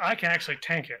can actually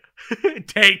tank it.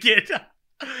 Take it.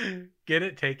 Get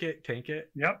it? Take it? Tank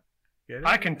it? Yep. Get it?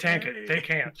 I can tank it. They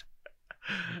can't.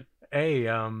 Hey,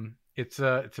 it's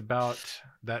about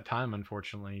that time,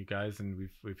 unfortunately, you guys, and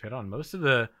we've hit on most of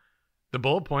the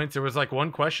bullet points. There was like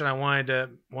one question I wanted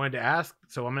to ask,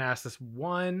 so I'm gonna ask this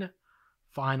one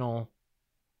final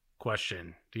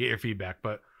question to get your feedback.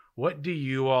 But what do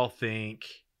you all think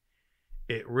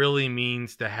it really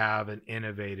means to have an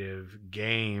innovative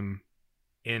game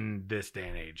in this day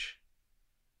and age?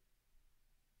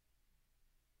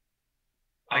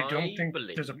 I don't think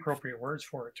there's appropriate words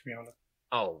for it, to be honest.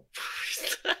 Oh.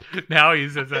 Now he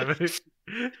says that.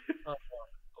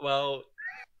 Well,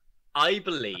 I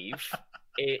believe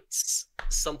it's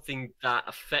something that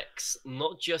affects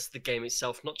not just the game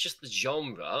itself, not just the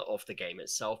genre of the game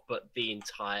itself, but the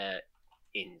entire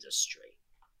industry.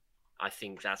 I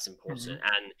think that's important. Mm-hmm.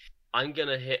 And I'm going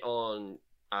to hit on,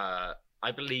 I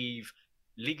believe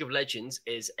League of Legends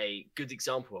is a good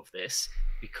example of this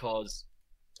because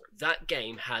that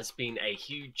game has been a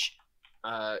huge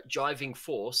driving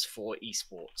force for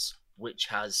esports, which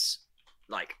has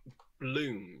like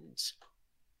bloomed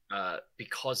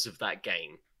because of that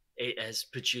game. It has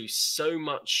produced so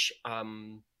much,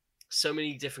 so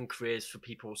many different careers for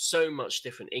people, so much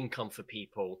different income for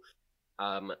people,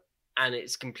 and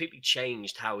it's completely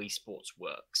changed how esports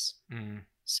works. Mm.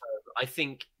 So I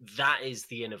think that is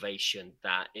the innovation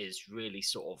that is really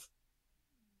sort of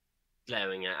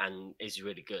glaring at and is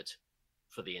really good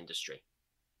for the industry.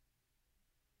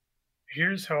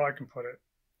 Here's how I can put it.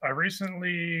 I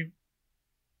recently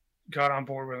got on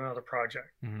board with another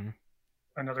project,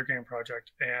 another game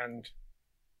project, and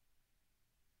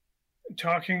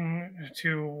talking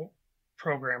to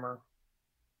programmer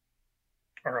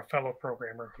or a fellow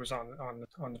programmer who's on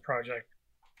the project,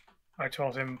 I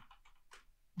told him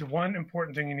the one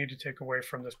important thing you need to take away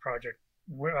from this project,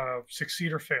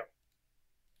 succeed or fail,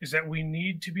 is that we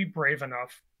need to be brave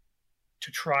enough to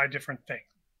try different things.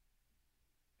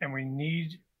 And we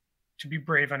need to be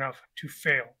brave enough to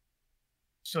fail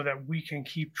so that we can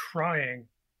keep trying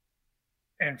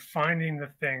and finding the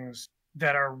things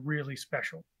that are really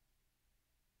special.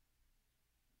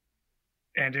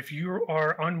 And if you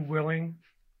are unwilling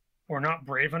or not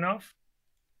brave enough,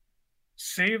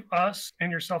 save us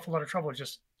and yourself a lot of trouble.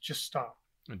 Just stop.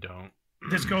 Don't.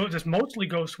 This mostly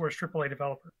goes towards AAA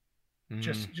developers.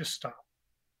 Just stop,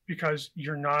 because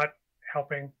you're not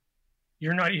helping.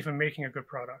 You're not even making a good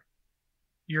product.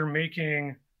 You're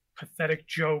making pathetic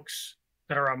jokes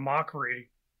that are a mockery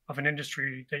of an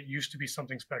industry that used to be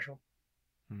something special.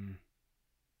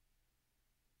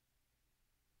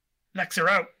 Lex are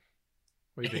out.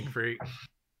 What do you think, Freak?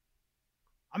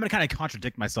 I'm going to kind of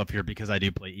contradict myself here because I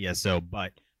do play ESO,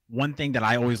 but one thing that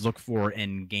I always look for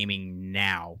in gaming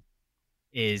now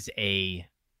is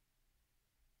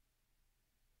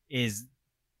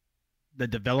the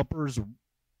developers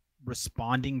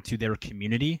responding to their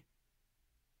community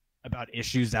about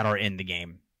issues that are in the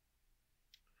game.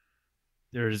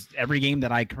 There's every game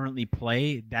that I currently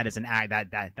play that is an act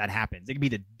that happens. It could be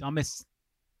the dumbest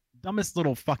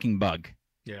little fucking bug.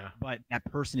 Yeah. But that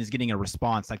person is getting a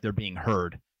response like they're being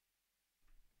heard.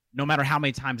 No matter how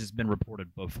many times it's been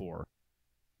reported before.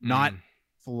 Not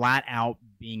flat out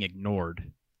being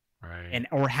ignored. Right.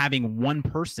 Or having one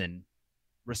person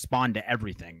respond to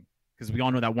everything. Because we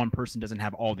all know that one person doesn't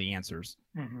have all the answers.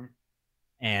 Mm-hmm.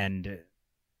 And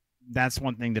that's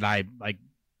one thing that I like.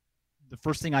 The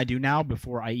first thing I do now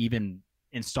before I even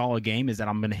install a game is that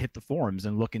I'm going to hit the forums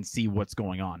and look and see what's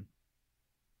going on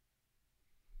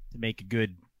to make a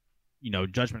good,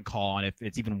 judgment call on if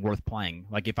it's even worth playing.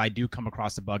 Like if I do come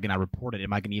across a bug and I report it,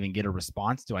 am I going to even get a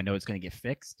response? Do I know it's going to get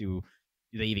fixed? Do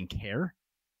they even care?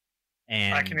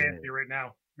 And I can answer you right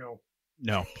now.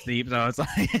 No. See, so it's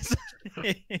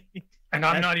like, and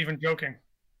I'm not even joking.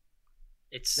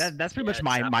 That's pretty much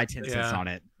my 10 cents on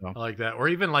it. So. I like that. Or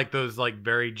even like those like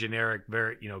very generic,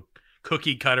 very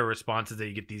cookie cutter responses that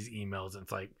you get these emails, and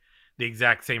it's like the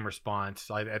exact same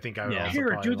response. I think I would also here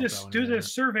probably do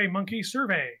this survey monkey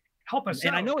survey. Help us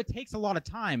and out. I know it takes a lot of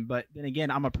time, but then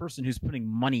again, I'm a person who's putting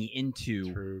money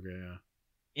into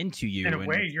you. In a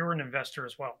way, you're an investor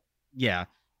as well. Yeah,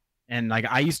 and like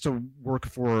I used to work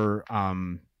for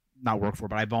not work for,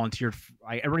 but I volunteered.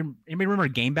 Anybody remember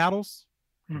Game Battles?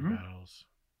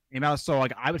 Mm-hmm. So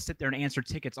like I would sit there and answer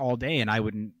tickets all day, and I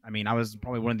was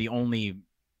probably one of the only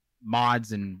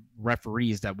mods and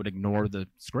referees that would ignore the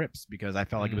scripts because I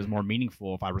felt like it was more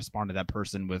meaningful if I responded to that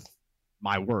person with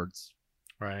my words.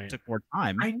 Right. It took more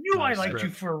time. I knew I liked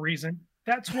you for a reason.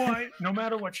 That's why no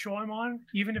matter what show I'm on,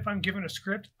 even if I'm given a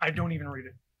script, I don't even read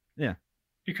it. Yeah.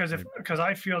 Because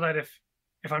I feel that if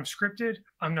I'm scripted,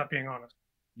 I'm not being honest.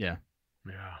 Yeah.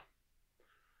 Yeah.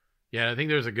 Yeah, I think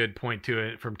there's a good point to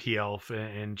it from T-Elf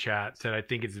in chat. Said, I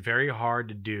think it's very hard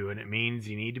to do, and it means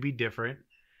you need to be different.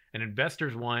 And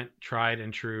investors want tried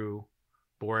and true,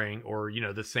 boring, or,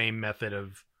 the same method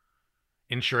of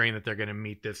ensuring that they're going to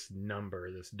meet this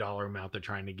number, this dollar amount they're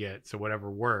trying to get. So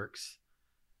whatever works,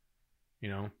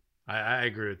 I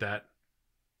agree with that.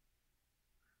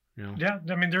 Yeah,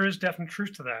 I mean, there is definite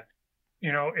truth to that.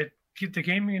 The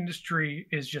gaming industry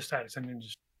is just that. It's an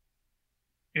industry.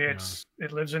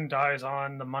 It lives and dies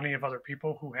on the money of other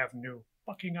people who have no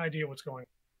fucking idea what's going on.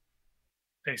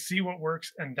 They see what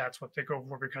works, and that's what they go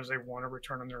for because they want a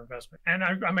return on their investment. And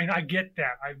I mean, I get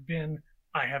that. I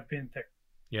have been there.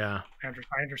 Yeah,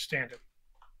 I understand it.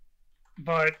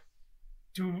 But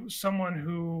to someone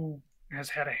who has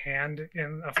had a hand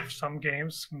in some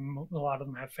games, a lot of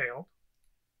them have failed,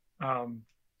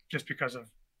 just because of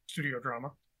studio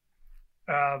drama.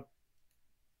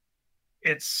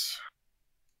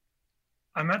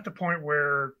 I'm at the point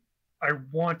where I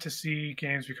want to see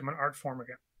games become an art form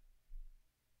again.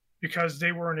 Because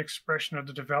they were an expression of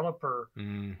the developer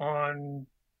on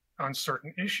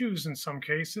certain issues in some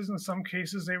cases. In some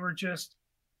cases, they were just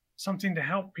something to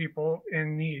help people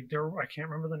in need. I can't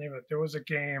remember the name of it. There was a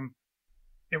game.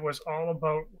 It was all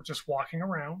about just walking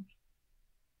around.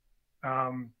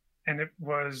 And it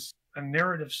was a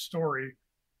narrative story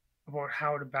about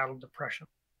how to battle depression.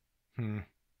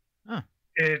 Huh.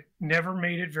 It never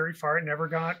made it very far. It never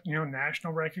got,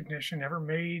 national recognition, never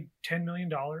made $10 million.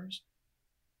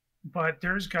 But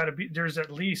there's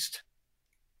at least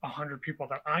 100 people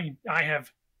that I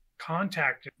have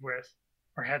contacted with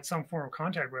or had some form of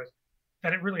contact with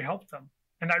that it really helped them.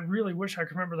 And I really wish I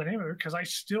could remember the name of it because I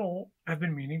still have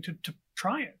been meaning to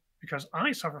try it because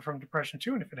I suffer from depression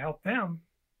too. And if it helped them,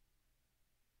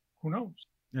 who knows?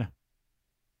 Yeah.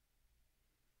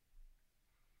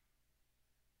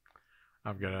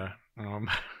 I've got a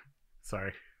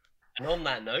sorry. And on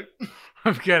that note,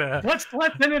 I've got a Let's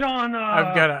end it on.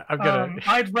 I've got a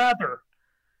I'd rather.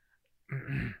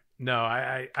 No,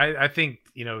 I think,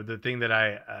 you know, the thing that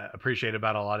I appreciate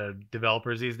about a lot of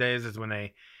developers these days is when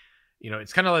they, you know,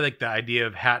 it's kind of like the idea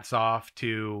of hats off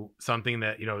to something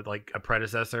that, you know, like a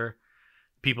predecessor,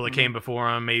 people that came before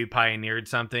them, maybe pioneered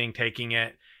something, taking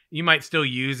it. You might still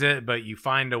use it, but you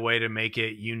find a way to make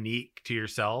it unique to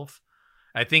yourself.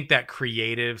 I think that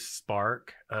creative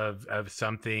spark of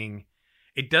something,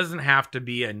 it doesn't have to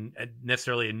be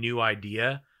necessarily a new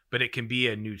idea, but it can be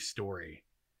a new story.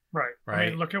 Right. Right. I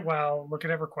mean, look at WoW, look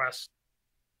at EverQuest,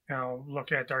 you know,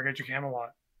 look at Dark Age of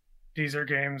Camelot. These are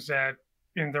games that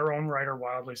in their own right are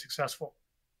wildly successful.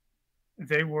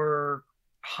 They were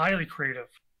highly creative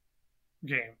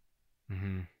game.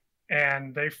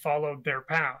 And they followed their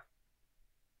path.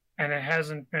 And it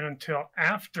hasn't been until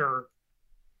after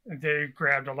they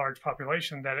grabbed a large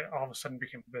population that it all of a sudden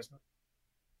became a business.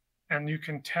 And you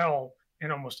can tell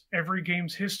in almost every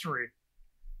game's history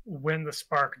when the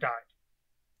spark died.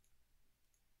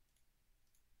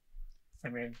 I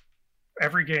mean,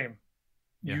 every game.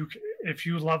 Yeah. If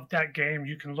you love that game,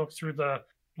 you can look through the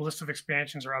list of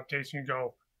expansions or updates and you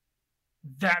go,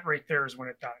 that right there is when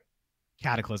it died.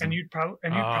 Cataclysm. And you'd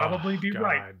probably be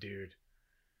right, dude.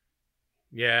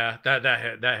 Yeah, that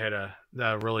hit a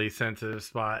really sensitive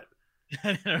spot.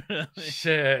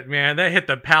 Shit, man, that hit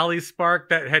the Pally spark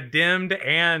that had dimmed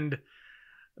and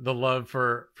the love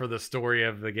for the story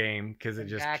of the game, because it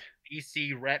just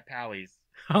PC Rep Pallies.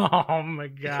 Oh my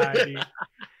god, dude.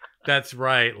 That's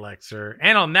right, Lexer.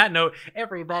 And on that note,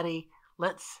 everybody,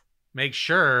 let's make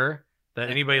sure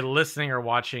that anybody listening or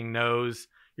watching knows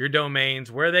your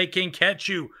domains, where they can catch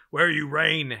you, where you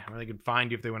reign, where they can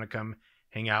find you if they want to come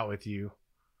hang out with you.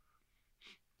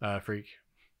 Freak.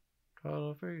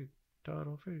 Total Freak.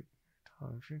 TV/Total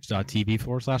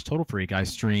Freak. I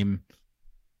stream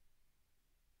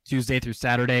Tuesday through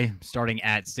Saturday, starting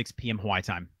at 6 p.m. Hawaii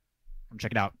time. Come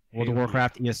check it out. World of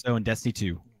Warcraft, ESO, and Destiny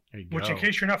 2. Which, in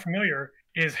case you're not familiar,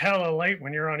 is hella late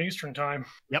when you're on Eastern time.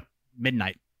 Yep,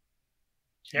 midnight.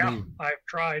 Yeah, I've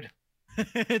tried.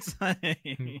 It's How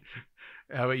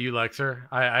about you, Lexer?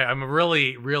 I'm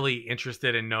really, really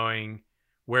interested in knowing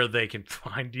where they can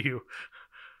find you.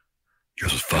 You'll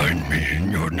find me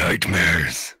in your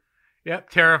nightmares. Yep,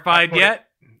 terrified yet?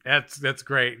 That's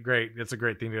great. That's a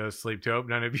great thing to go to sleep to. I hope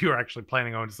none of you are actually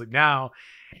planning on to sleep now.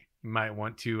 You might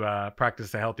want to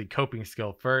practice a healthy coping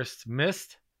skill first.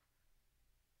 Mist?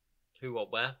 Who,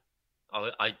 what, where?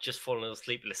 I just fallen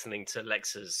asleep listening to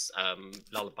Lex's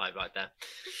lullaby right there.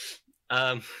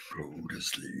 Go to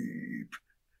sleep.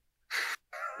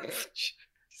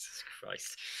 Jesus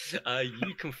Christ.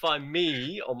 You can find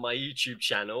me on my YouTube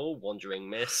channel, Wandering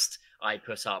Mist. I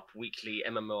put up weekly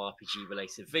MMORPG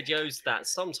related videos that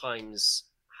sometimes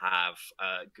have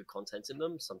good content in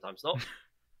them, sometimes not.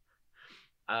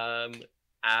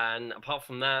 And apart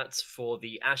from that, for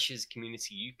the Ashes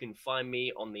community, you can find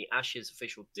me on the Ashes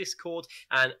official Discord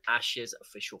and Ashes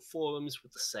official forums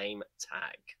with the same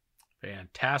tag.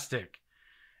 Fantastic.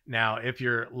 Now, if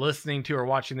you're listening to or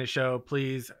watching the show,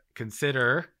 please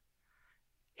consider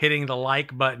hitting the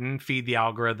like button, feed the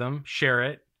algorithm, share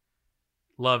it,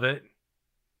 love it,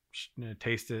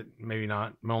 taste it, maybe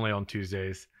not. I'm only on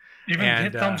Tuesdays. Even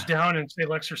hit thumbs down and say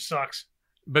Lexer sucks.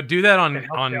 But do that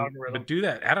but do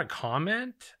that, add a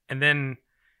comment, and then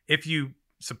if you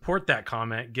support that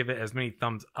comment, give it as many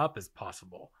thumbs up as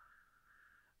possible.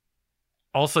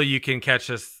 Also, you can catch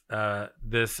us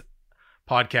this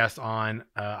podcast on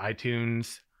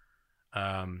iTunes,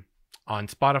 on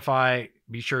Spotify.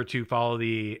 Be sure to follow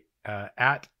the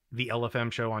at the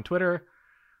LFM Show on Twitter.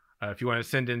 If you want to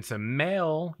send in some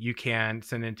mail, you can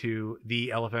send into the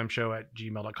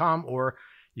lfmshow@gmail.com, or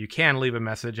you can leave a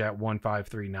message at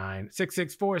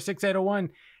 1539-664-6801.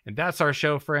 And that's our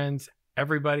show, friends.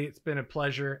 Everybody, it's been a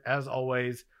pleasure as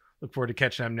always. Look forward to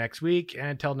catching up next week. And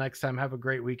until next time, have a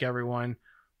great week, everyone.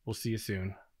 We'll see you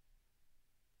soon.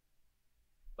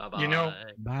 Bye-bye. You know,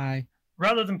 bye.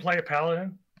 Rather than play a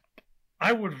paladin,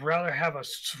 I would rather have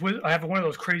one of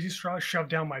those crazy straws shoved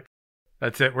down my.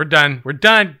 That's it. We're done.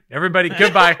 Everybody,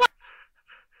 goodbye.